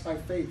Christ by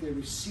faith, they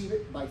receive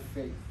it by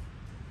faith.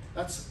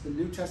 That's the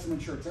New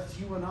Testament church. That's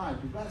you and I.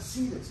 We've got to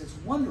see this. It's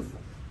wonderful.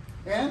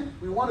 And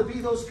we want to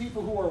be those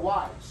people who are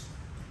wise.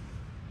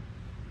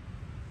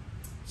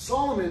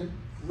 Solomon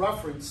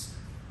referenced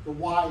the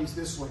wise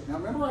this way. Now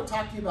remember I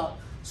talked to you about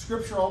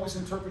Scripture, always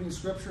interpreting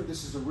Scripture?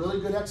 This is a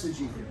really good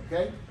exegete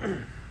here,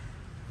 okay?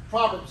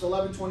 Proverbs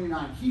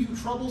 11:29. He who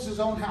troubles his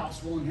own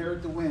house will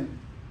inherit the wind,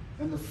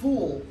 and the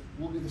fool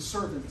will be the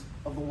servant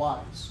of the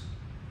wise.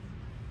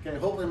 Okay,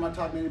 hopefully I'm not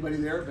talking to anybody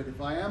there, but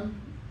if I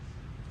am,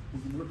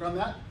 we can work on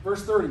that.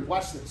 Verse 30,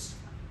 watch this.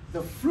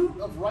 The fruit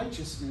of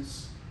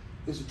righteousness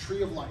is a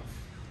tree of life,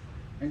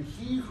 and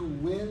he who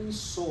wins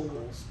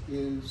souls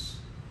is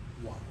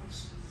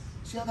wise.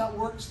 See how that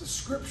works? The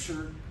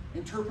Scripture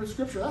interprets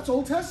Scripture. That's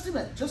Old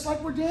Testament, just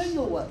like where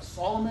Daniel was.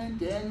 Solomon,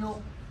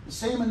 Daniel, the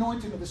same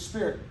anointing of the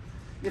Spirit.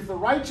 If the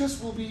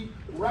righteous will be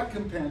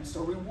recompensed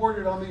or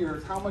rewarded on the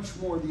earth, how much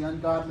more the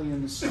ungodly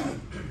and the sinner?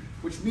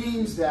 Which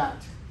means that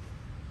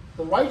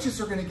the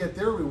righteous are going to get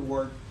their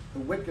reward, the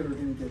wicked are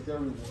going to get their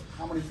reward.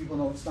 How many people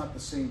know it's not the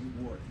same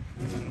reward?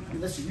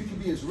 And listen, you can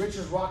be as rich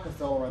as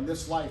Rockefeller on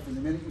this life, and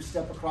the minute you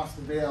step across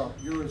the veil,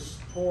 you're as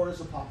poor as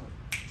a pauper.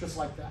 Just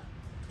like that.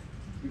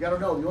 You got to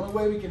know, the only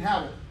way we can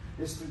have it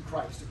is through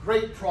Christ. A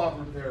great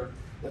proverb there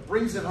that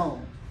brings it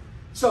home.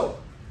 So,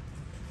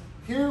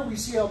 here we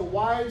see how the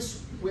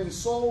wise win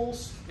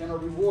souls and are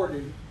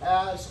rewarded,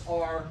 as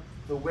are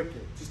the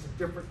wicked. Just a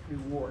different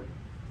reward.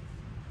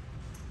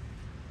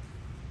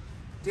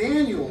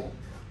 Daniel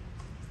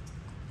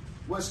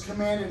was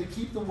commanded to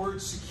keep the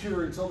word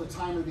secure until the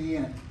time of the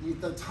end.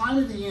 The time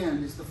of the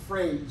end is the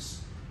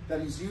phrase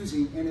that he's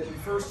using, and it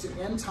refers to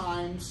end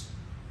times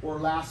or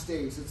last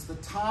days. It's the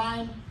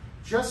time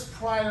just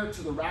prior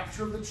to the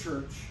rapture of the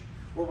church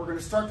where we're going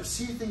to start to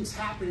see things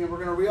happening and we're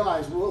going to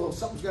realize, whoa,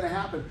 something's going to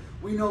happen.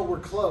 We know we're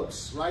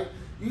close, right?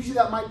 Usually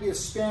that might be a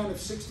span of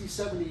 60,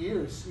 70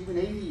 years, even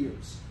 80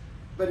 years.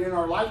 But in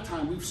our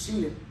lifetime, we've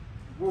seen it.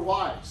 We're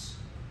wise.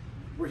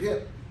 We're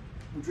hip.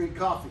 We drink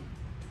coffee.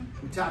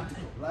 We're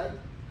tactical, right?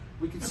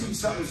 We can see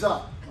something's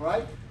up, all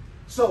right?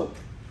 So,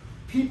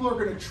 people are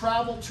going to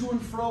travel to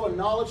and fro and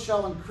knowledge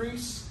shall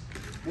increase.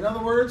 In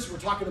other words, we're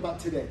talking about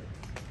today.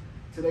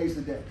 Today's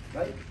the day,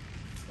 right?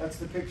 That's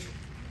the picture.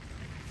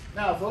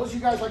 Now, for those of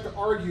you guys like to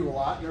argue a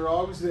lot, you're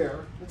always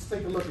there, let's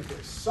take a look at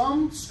this.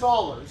 Some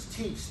scholars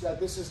teach that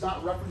this is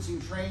not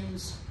referencing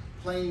trains,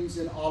 planes,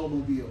 and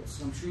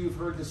automobiles. I'm sure you've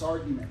heard this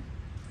argument.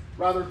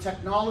 Rather,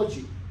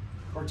 technology,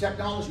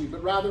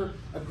 but rather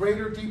a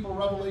greater, deeper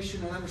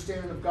revelation and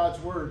understanding of God's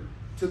Word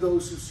to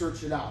those who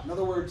search it out. In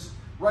other words,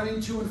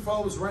 running to and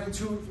fro is running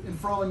to and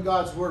fro in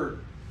God's Word,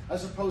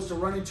 as opposed to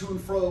running to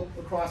and fro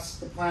across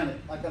the planet,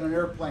 like on an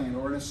airplane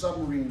or in a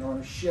submarine or on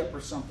a ship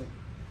or something.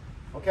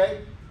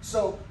 Okay?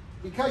 So,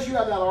 because you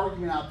have that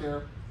argument out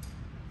there,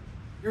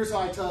 here's how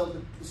I tell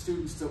the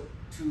students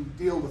to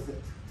deal with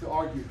it, to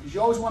argue. Because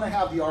you always want to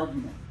have the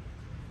argument.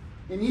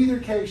 In either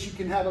case, you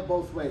can have it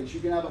both ways.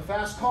 You can have a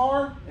fast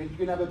car, and you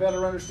can have a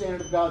better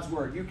understanding of God's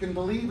Word. You can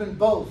believe in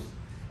both,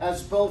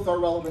 as both are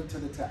relevant to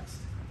the text.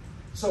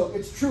 So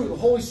it's true, the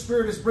Holy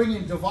Spirit is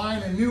bringing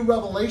divine and new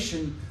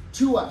revelation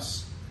to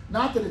us.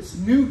 Not that it's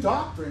new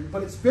doctrine,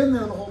 but it's been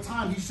there the whole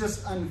time. He's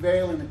just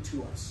unveiling it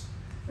to us.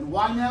 And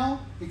why now?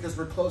 Because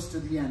we're close to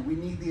the end. We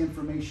need the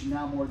information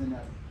now more than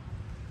ever.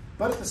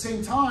 But at the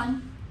same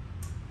time,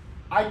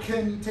 I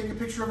can take a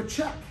picture of a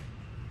check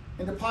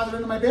and deposit it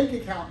into my bank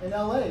account in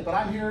LA, but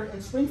I'm here in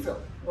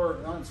Springfield. Or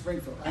not in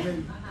Springfield, I'm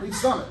in Leeds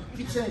Summit. I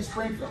keep saying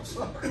Springfield.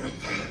 Sorry.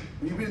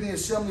 When you've been in the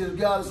Assembly of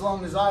God as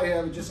long as I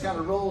have, it just kind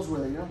of rolls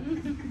with it, you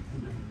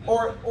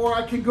know? Or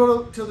I can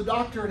go to the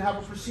doctor and have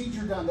a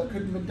procedure done that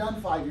couldn't have been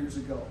done 5 years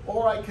ago.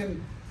 Or I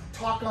can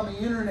talk on the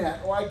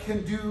internet, or I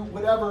can do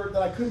whatever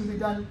that I couldn't be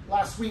done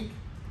last week.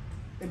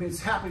 I mean,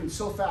 it's happening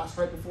so fast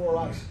right before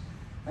our eyes.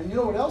 And you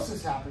know what else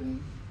is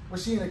happening? We're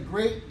seeing a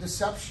great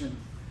deception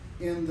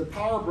in the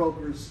power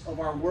brokers of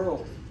our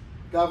world,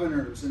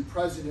 governors and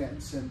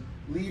presidents and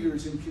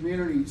leaders in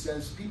communities,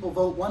 as people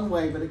vote one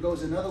way, but it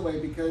goes another way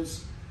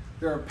because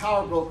there are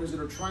power brokers that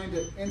are trying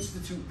to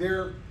institute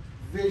their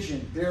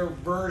vision, their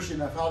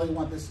version of how they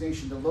want this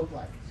nation to look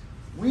like.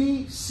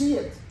 We see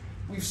it.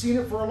 We've seen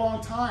it for a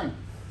long time.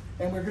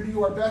 And we're going to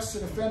do our best to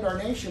defend our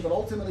nation, but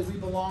ultimately we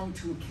belong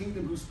to a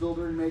kingdom whose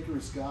builder and maker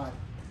is God.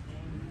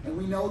 And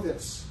we know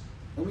this.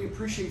 And we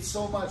appreciate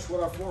so much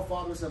what our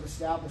forefathers have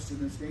established in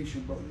this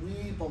nation, but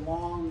we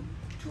belong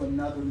to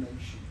another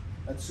nation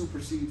that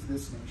supersedes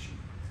this nation.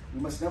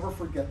 We must never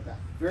forget that.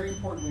 Very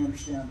important we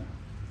understand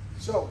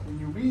that. So, when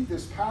you read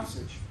this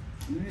passage,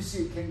 you need to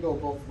see it can go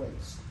both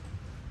ways.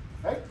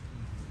 Okay?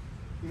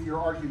 In your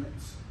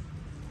arguments.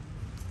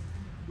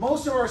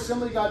 Most of our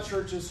Assembly of God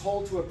churches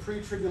hold to a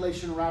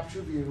pre-tribulation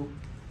rapture view,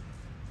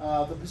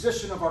 the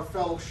position of our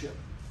fellowship.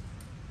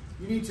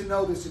 You need to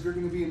know this if you're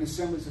going to be in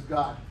Assemblies of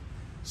God.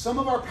 Some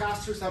of our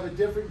pastors have a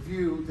different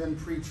view than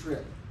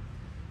pre-trib.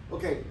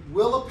 Okay,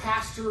 will a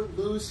pastor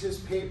lose his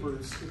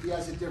papers if he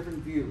has a different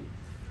view?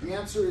 The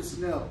answer is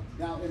no.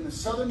 Now, in the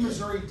Southern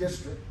Missouri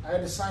District, I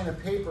had to sign a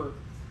paper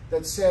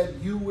that said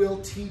you will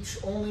teach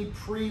only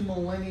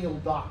pre-millennial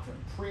doctrine.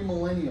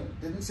 Pre-millennial.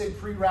 Didn't say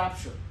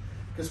pre-rapture.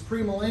 Because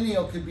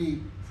pre-millennial could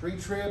be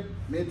pre-trib,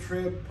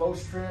 mid-trib,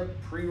 post-trib,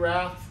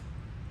 pre-wrath.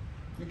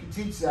 You can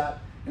teach that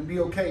and be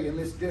okay in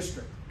this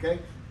district. Okay?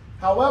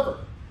 However,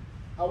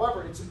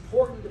 it's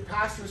important that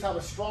pastors have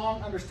a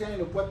strong understanding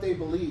of what they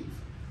believe.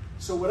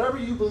 So whatever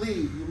you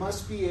believe, you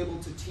must be able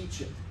to teach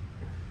it.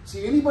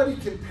 See, anybody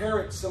can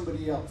parrot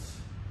somebody else.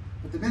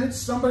 But the minute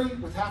somebody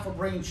with half a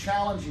brain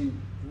challenge you,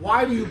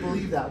 why do you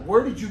believe that?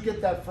 Where did you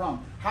get that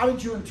from? How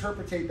did you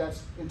interpret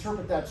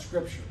that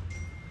scripture?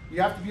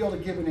 You have to be able to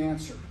give an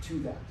answer to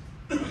that.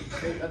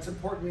 Okay? That's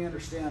important we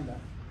understand that.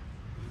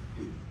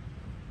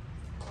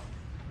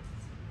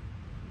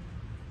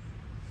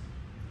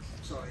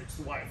 Sorry, it's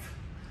the wife.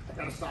 I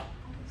gotta stop.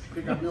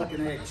 Pick up milk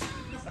and eggs.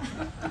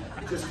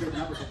 Just kidding,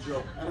 that was a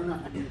joke. I don't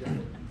have to do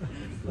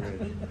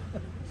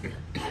that.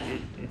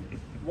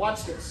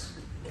 Watch this.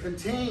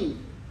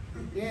 Contained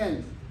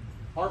in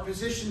our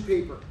position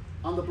paper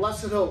on the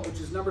Blessed Hope,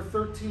 which is number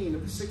 13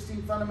 of the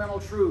 16 fundamental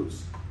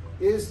truths,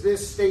 is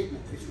this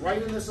statement. It's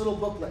right in this little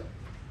booklet.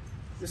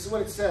 This is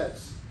what it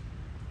says.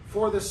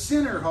 For the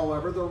sinner,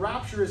 however, the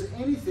rapture is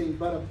anything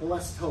but a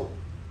blessed hope.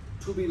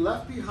 To be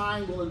left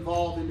behind will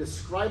involve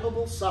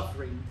indescribable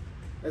suffering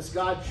as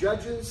God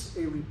judges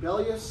a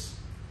rebellious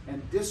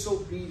and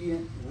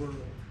disobedient world.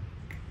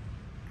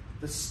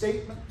 The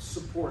statement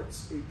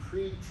supports a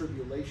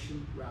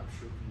pre-tribulation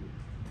rapture view.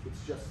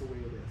 It's just the way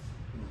it is.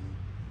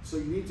 So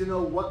you need to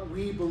know what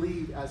we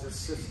believe as a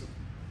system.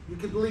 You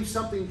can believe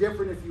something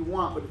different if you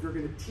want, but if you're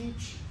going to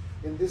teach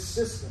in this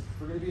system,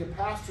 if we're going to be a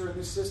pastor in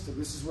this system,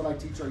 this is what I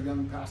teach our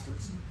young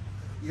pastors.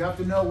 You have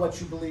to know what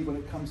you believe when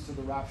it comes to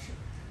the rapture.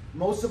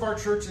 Most of our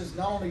churches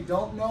not only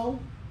don't know,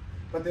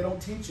 but they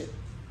don't teach it.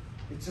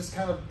 It's just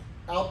kind of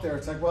out there.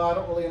 It's like, well, I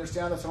don't really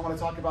understand this, so I want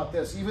to talk about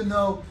this. Even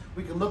though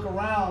we can look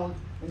around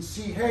and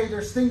see, hey,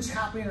 there's things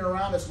happening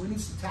around us. We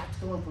need some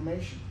tactical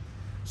information.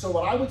 So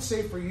what I would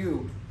say for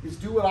you is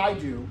do what I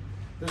do.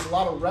 There's a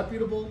lot of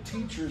reputable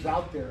teachers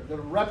out there that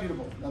are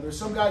reputable. Now, there's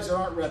some guys that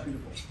aren't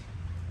reputable.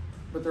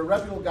 But they're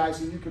reputable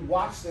guys, and you can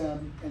watch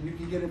them, and you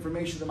can get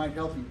information that might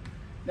help you.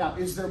 Now,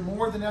 is there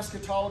more than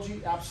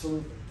eschatology?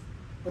 Absolutely.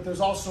 But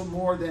there's also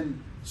more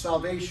than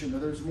salvation, or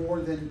there's more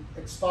than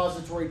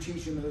expository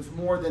teaching, or there's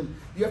more than,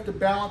 you have to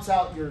balance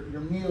out your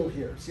meal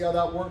here. See how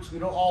that works? We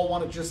don't all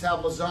want to just have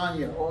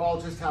lasagna or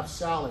all just have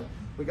salad.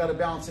 We got to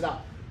balance it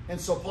out. And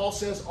so Paul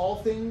says all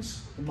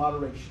things in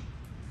moderation.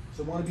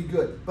 So we want to be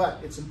good. But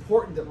it's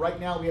important that right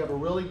now we have a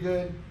really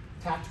good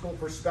tactical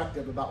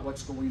perspective about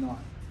what's going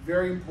on.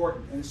 Very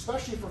important. And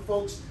especially for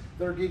folks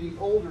that are getting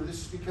older, this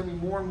is becoming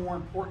more and more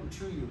important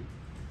to you.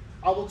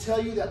 I will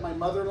tell you that my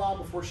mother-in-law,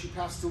 before she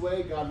passed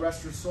away, God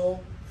rest her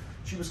soul,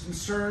 she was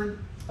concerned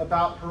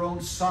about her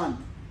own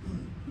son.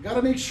 We got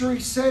to make sure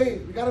he's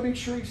saved. We got to make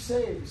sure he's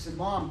saved. He said,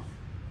 Mom,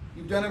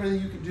 you've done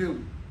everything you can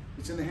do.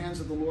 It's in the hands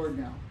of the Lord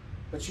now.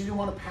 But she didn't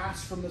want to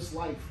pass from this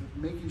life,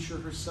 making sure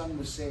her son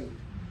was saved.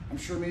 I'm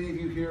sure many of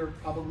you here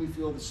probably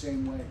feel the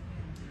same way.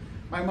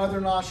 My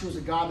mother-in-law, she was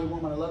a godly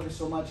woman. I loved her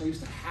so much, I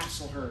used to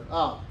hassle her.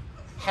 Oh,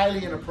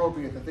 highly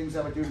inappropriate, the things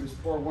I would do to this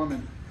poor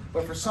woman.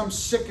 But for some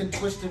sick and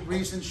twisted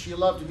reason, she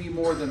loved me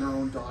more than her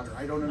own daughter.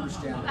 I don't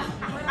understand it. So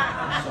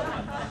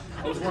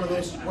I was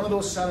one of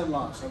those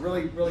son-in-laws. I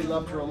really, really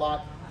loved her a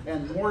lot.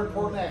 And more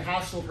importantly, I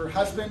hassled her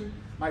husband,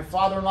 my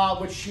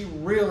father-in-law, which she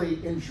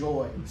really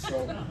enjoyed.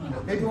 So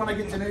maybe when I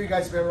get to know you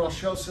guys better, I'll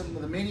show some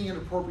of the many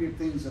inappropriate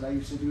things that I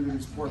used to do to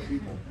these poor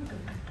people.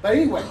 But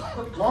anyway,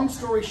 long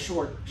story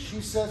short, she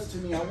says to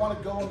me, I want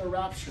to go in the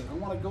rapture. I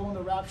want to go in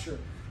the rapture.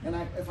 And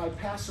if I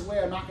pass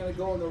away, I'm not going to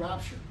go in the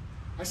rapture.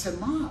 I said,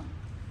 Mom,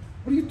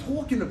 what are you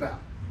talking about?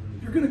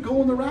 You're going to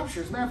go in the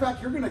rapture. As a matter of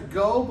fact, you're going to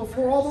go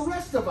before all the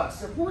rest of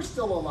us if we're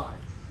still alive.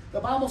 The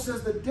Bible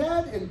says the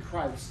dead in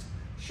Christ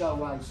shall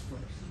rise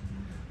first.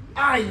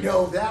 I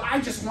know that.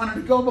 I just wanted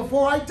to go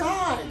before I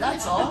die.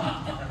 That's all.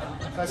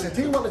 So I said,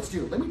 tell you what, let's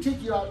do. Let me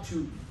take you out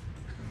to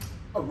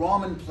a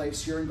ramen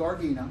place here in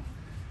Gardena.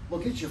 We'll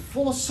get you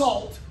full of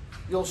salt,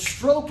 You'll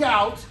stroke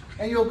out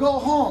and you'll go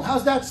home.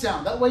 How's that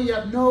sound? That way you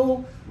have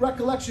no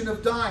recollection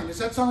of dying. Does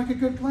that sound like a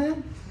good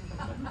plan?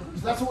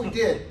 So that's what we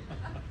did.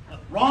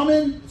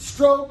 Ramen,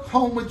 stroke,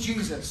 home with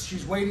Jesus.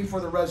 She's waiting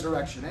for the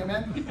resurrection.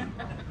 Amen?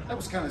 That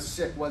was kind of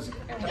sick, wasn't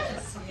it?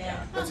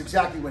 That's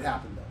exactly what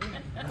happened, though.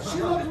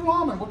 She loves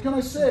ramen. What can I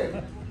say?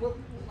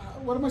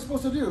 What am I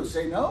supposed to do?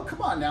 Say no?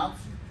 Come on now.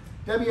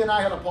 Debbie and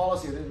I had a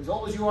policy that as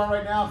old as you are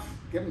right now,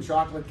 give them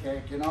chocolate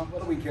cake, you know?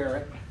 What do we care,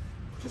 right?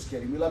 Just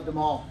kidding. We loved them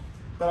all.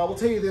 But I will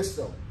tell you this,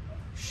 though.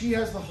 She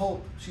has the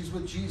hope. She's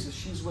with Jesus.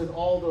 She's with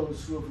all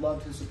those who have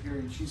loved his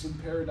appearing. She's in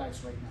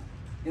paradise right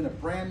now, in a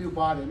brand new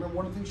body. I remember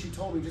one of the things she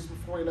told me just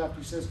before he left.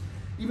 She says,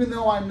 even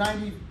though I'm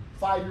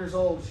 95 years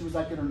old, she was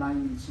like in her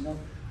 90s, you know,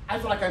 I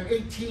feel like I'm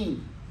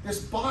 18.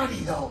 This body,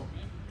 though,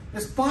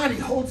 this body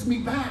holds me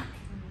back.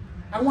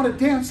 I want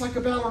to dance like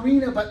a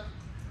ballerina, but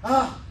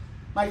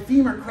my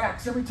femur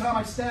cracks every time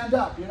I stand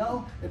up, you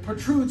know. It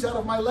protrudes out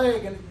of my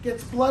leg and it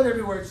gets blood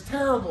everywhere. It's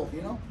terrible,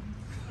 you know.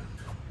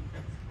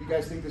 You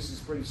guys think this is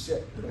pretty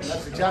sick.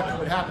 That's exactly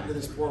what happened to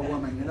this poor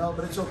woman, you know,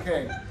 but it's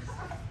okay.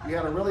 We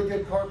had a really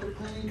good carpet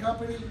cleaning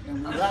company,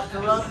 and we wrapped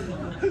her up,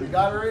 and we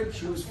got her in,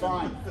 she was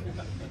fine.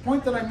 The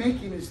point that I'm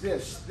making is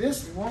this.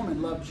 This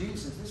woman loved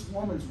Jesus. This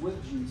woman's with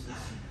Jesus.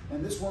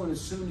 And this woman is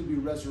soon to be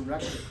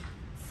resurrected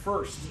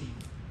first.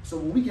 So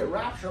when we get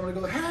raptured, I'm going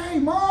to go, hey,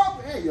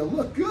 Mom, hey, you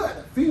look good.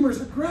 The femurs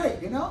are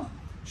great, you know.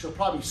 She'll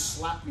probably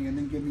slap me and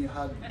then give me a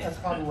hug. That's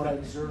probably what I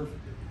deserve.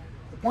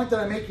 The point that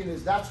I'm making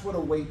is that's what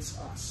awaits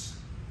us.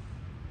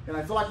 And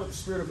I feel like what the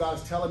Spirit of God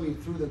is telling me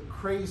through the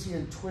crazy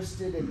and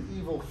twisted and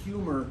evil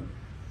humor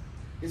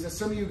is that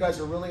some of you guys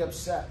are really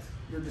upset.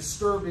 You're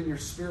disturbed in your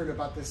spirit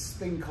about this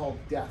thing called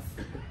death.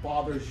 It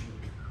bothers you,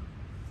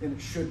 and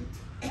it shouldn't.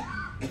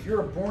 If you're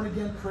a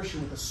born-again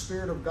Christian with the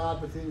Spirit of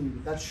God within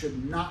you, that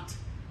should not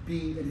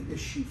be an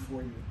issue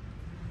for you.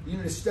 You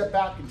need to step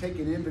back and take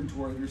an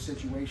inventory of your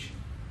situation.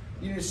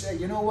 You need to say,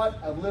 you know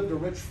what? I've lived a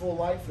rich, full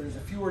life. There's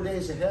a fewer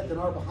days ahead than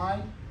are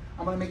behind.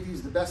 I'm going to make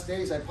these the best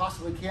days I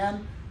possibly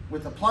can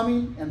with the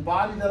plumbing and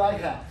body that I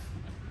have.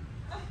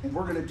 And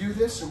we're going to do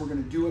this, and we're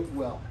going to do it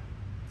well.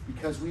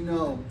 Because we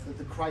know that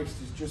the Christ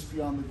is just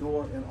beyond the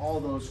door, and all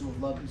those who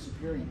have loved his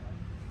appearing.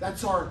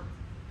 That's our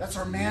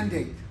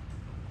mandate.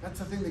 That's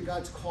the thing that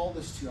God's called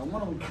us to. I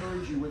want to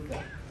encourage you with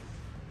that.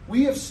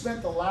 We have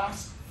spent the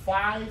last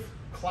 5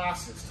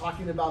 classes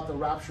talking about the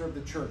rapture of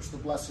the church, the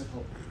blessed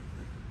hope.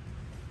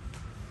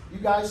 You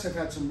guys have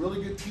had some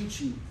really good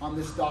teaching on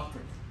this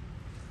doctrine.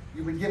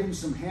 You've been given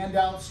some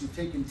handouts, you've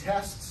taken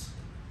tests,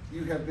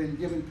 you have been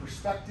given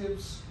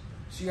perspectives,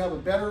 so you have a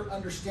better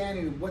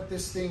understanding of what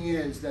this thing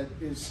is that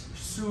is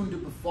soon to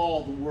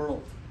befall the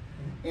world.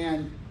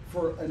 And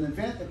for an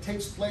event that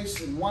takes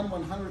place in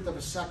 1/100th of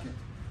a second,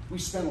 we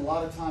spend a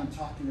lot of time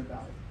talking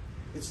about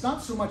it. It's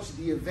not so much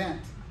the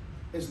event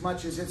as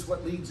much as it's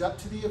what leads up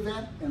to the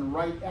event and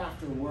right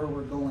after where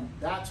we're going.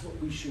 That's what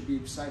we should be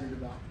excited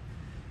about.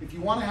 If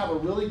you want to have a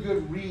really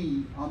good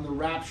read on the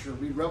rapture,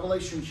 read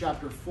Revelation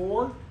chapter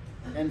 4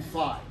 and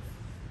 5.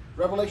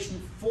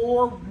 Revelation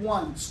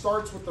 4:1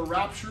 starts with the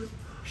rapture,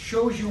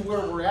 shows you where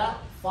we're at.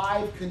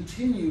 5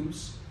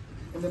 continues,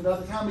 and then by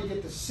the time we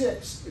get to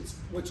 6, it's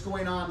what's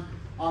going on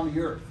the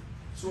earth.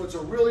 So it's a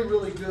really,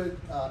 really good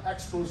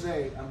expose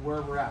on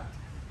where we're at.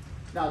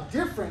 Now,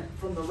 different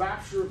from the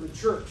rapture of the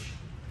church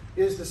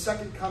is the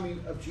second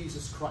coming of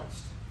Jesus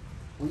Christ.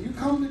 When you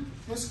come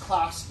to this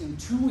class in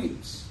 2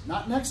 weeks,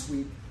 not next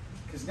week,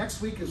 because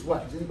next week is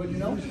what? Does anybody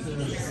know?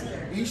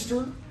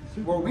 Easter.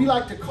 Where we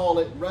like to call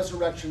it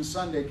Resurrection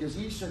Sunday, because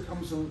Easter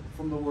comes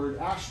from the word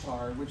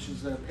Ashtar, which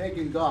is a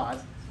pagan god,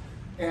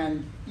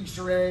 and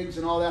Easter eggs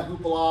and all that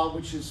hoopla,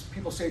 which is,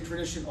 people say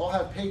tradition, all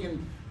have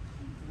pagan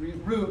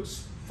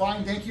roots.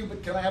 Fine, thank you,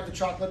 but can I have the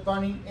chocolate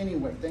bunny?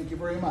 Anyway, thank you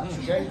very much,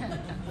 okay?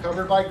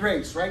 Covered by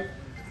grace, right?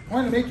 The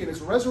point I'm making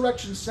is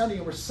Resurrection Sunday,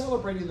 and we're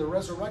celebrating the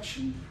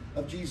resurrection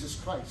of Jesus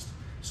Christ.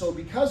 So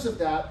because of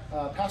that,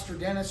 Pastor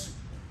Dennis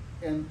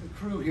and the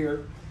crew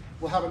here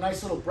will have a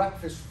nice little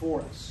breakfast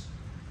for us.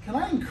 Can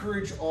I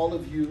encourage all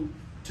of you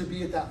to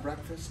be at that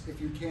breakfast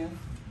if you can?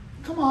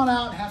 Come on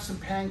out and have some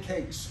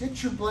pancakes.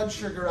 Get your blood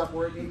sugar up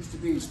where it needs to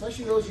be,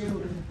 especially those of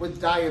you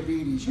with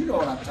diabetes. You know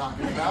what I'm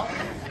talking about.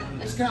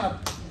 Just kind of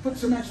put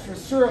some extra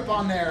syrup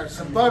on there,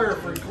 some butter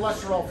for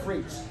cholesterol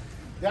freaks.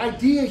 The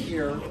idea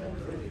here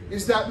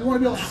is that we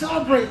want to be able to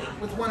celebrate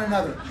with one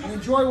another and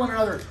enjoy one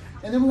another.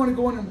 And then we want to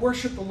go in and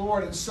worship the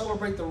Lord and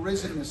celebrate the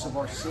risenness of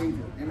our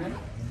Savior. Amen?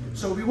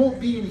 So we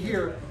won't be in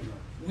here.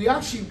 We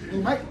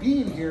might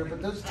be in here, but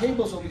those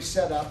tables will be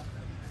set up.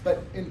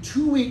 But in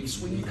 2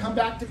 weeks, when you come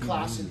back to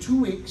class, in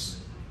 2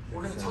 weeks,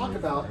 we're going to talk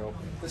about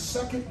the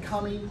second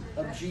coming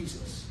of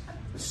Jesus.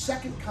 The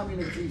second coming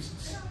of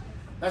Jesus.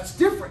 That's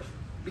different,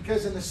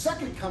 because in the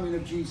second coming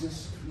of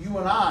Jesus, you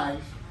and I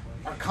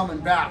are coming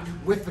back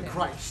with the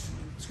Christ.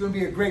 It's going to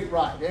be a great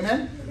ride.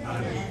 Amen?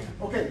 Amen.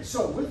 Okay,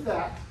 so with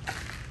that,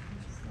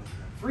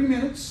 3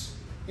 minutes.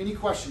 Any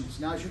questions?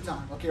 Now's your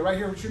time. Okay, right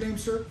here. What's your name,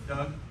 sir?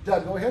 Doug.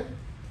 Doug, go ahead.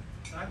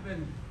 I've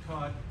been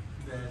taught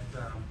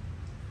that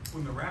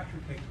when the rapture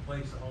takes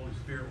place, the Holy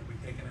Spirit will be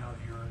taken out of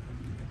the earth and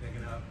be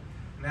taken up.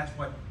 And that's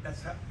why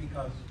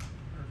people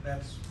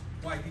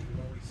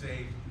won't be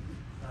saved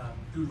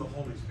through the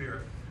Holy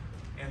Spirit.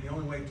 And the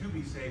only way to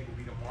be saved will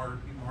be to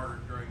be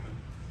martyred during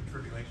the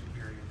tribulation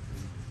period.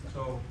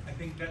 So I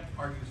think that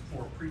argues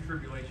for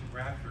pre-tribulation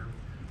rapture.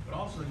 But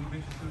also, you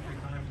mentioned 2 or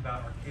 3 times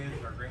about our kids,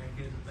 our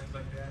grandkids, and things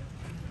like that.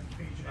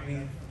 I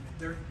mean,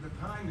 the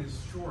time is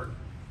short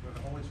where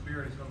the Holy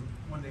Spirit is going to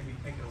one day be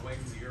taken away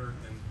from the earth,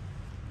 and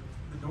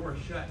the door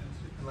is shut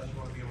unless you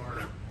want to be a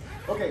martyr.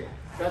 Okay,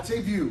 that's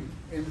a view,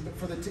 and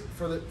for the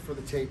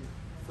tape,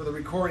 for the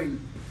recording,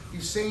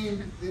 he's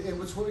saying, and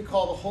what's what we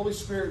call the Holy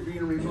Spirit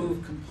being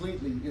removed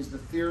completely is the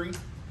theory,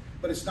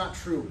 but it's not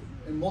true,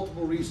 and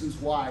multiple reasons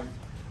why.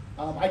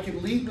 I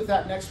can lead with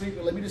that next week,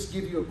 but let me just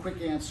give you a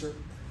quick answer.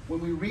 When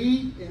we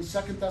read in 2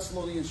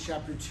 Thessalonians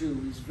chapter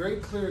 2, it's very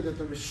clear that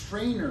the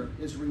restrainer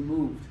is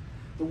removed.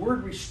 The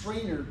word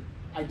restrainer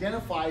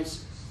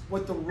identifies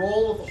what the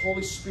role of the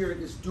Holy Spirit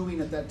is doing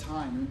at that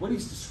time. And what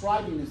he's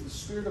describing is the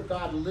Spirit of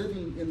God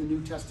living in the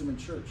New Testament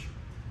church.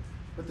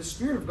 But the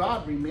Spirit of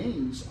God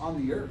remains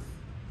on the earth.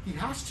 He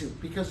has to,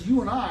 because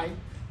you and I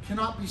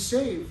cannot be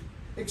saved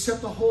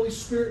except the Holy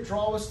Spirit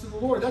draw us to the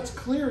Lord. That's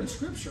clear in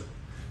Scripture.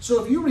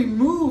 So if you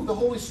remove the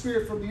Holy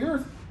Spirit from the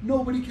earth,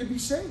 nobody can be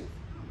saved.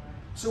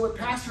 So what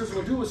pastors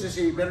will do is they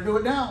say, you better do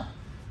it now.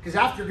 Because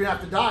after you're going to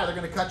have to die, they're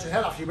going to cut your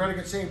head off. So you better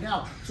get saved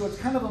now. So it's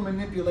kind of a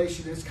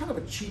manipulation. It's kind of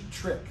a cheap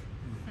trick.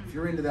 If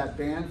you're into that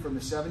band from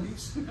the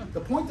 70s. The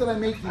point that I'm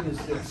making is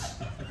this.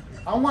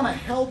 I want to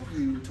help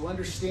you to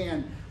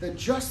understand that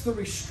just the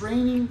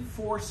restraining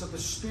force of the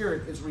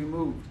Spirit is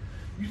removed.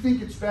 You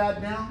think it's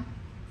bad now?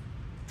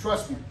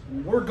 Trust me.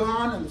 When we're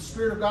gone and the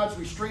Spirit of God's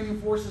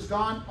restraining force is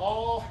gone,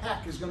 all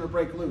heck is going to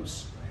break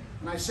loose.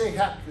 And I say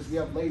heck because we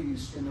have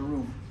ladies in the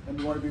room and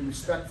we want to be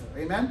respectful.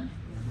 Amen?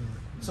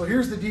 So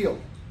here's the deal.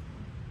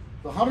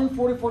 The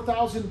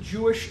 144,000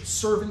 Jewish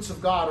servants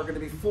of God are going to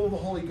be full of the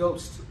Holy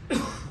Ghost.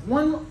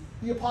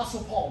 The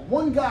Apostle Paul,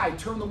 one guy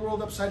turned the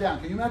world upside down.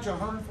 Can you imagine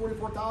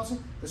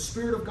 144,000? The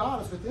Spirit of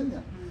God is within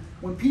them.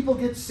 When people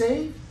get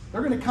saved,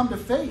 they're going to come to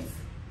faith.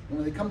 And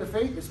when they come to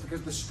faith, it's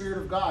because the Spirit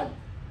of God.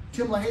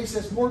 Tim LaHaye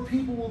says more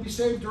people will be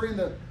saved during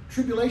the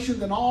tribulation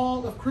than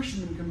all of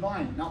Christendom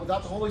combined. Not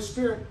without the Holy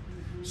Spirit.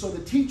 So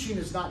the teaching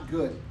is not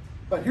good.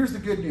 But here's the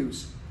good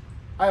news.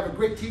 I have a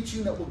great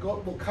teaching that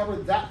will cover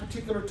that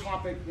particular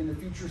topic in a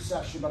future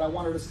session, but I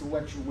wanted us to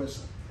wet your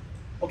whistle.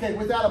 Okay,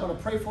 with that, I'm going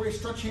to pray for you.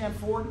 Stretch your hand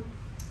forward.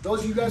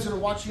 Those of you guys that are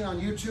watching on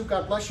YouTube,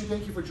 God bless you.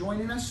 Thank you for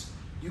joining us.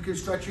 You can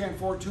stretch your hand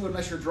forward too,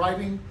 unless you're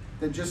driving,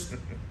 then just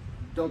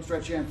don't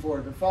stretch your hand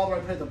forward. But Father, I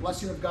pray the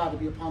blessing of God to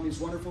be upon these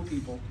wonderful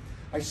people.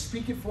 I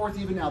speak it forth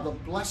even now, the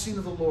blessing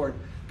of the Lord.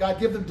 God,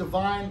 give them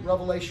divine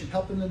revelation.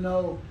 Help them to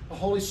know the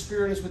Holy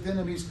Spirit is within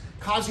them. He's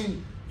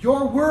causing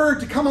your word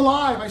to come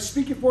alive. I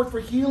speak it forth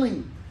for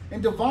healing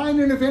and divine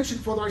intervention,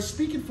 Father. I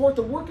speak it forth,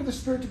 the work of the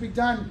Spirit to be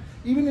done,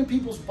 even in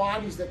people's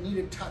bodies that need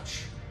a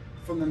touch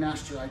from the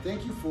Master. I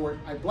thank you for it.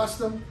 I bless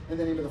them in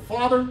the name of the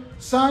Father,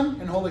 Son,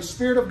 and Holy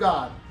Spirit of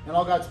God. And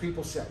all God's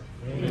people said.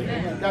 Amen.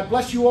 Amen. God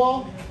bless you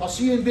all. I'll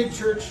see you in Big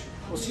Church.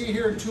 We'll see you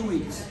here in 2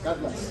 weeks. God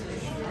bless.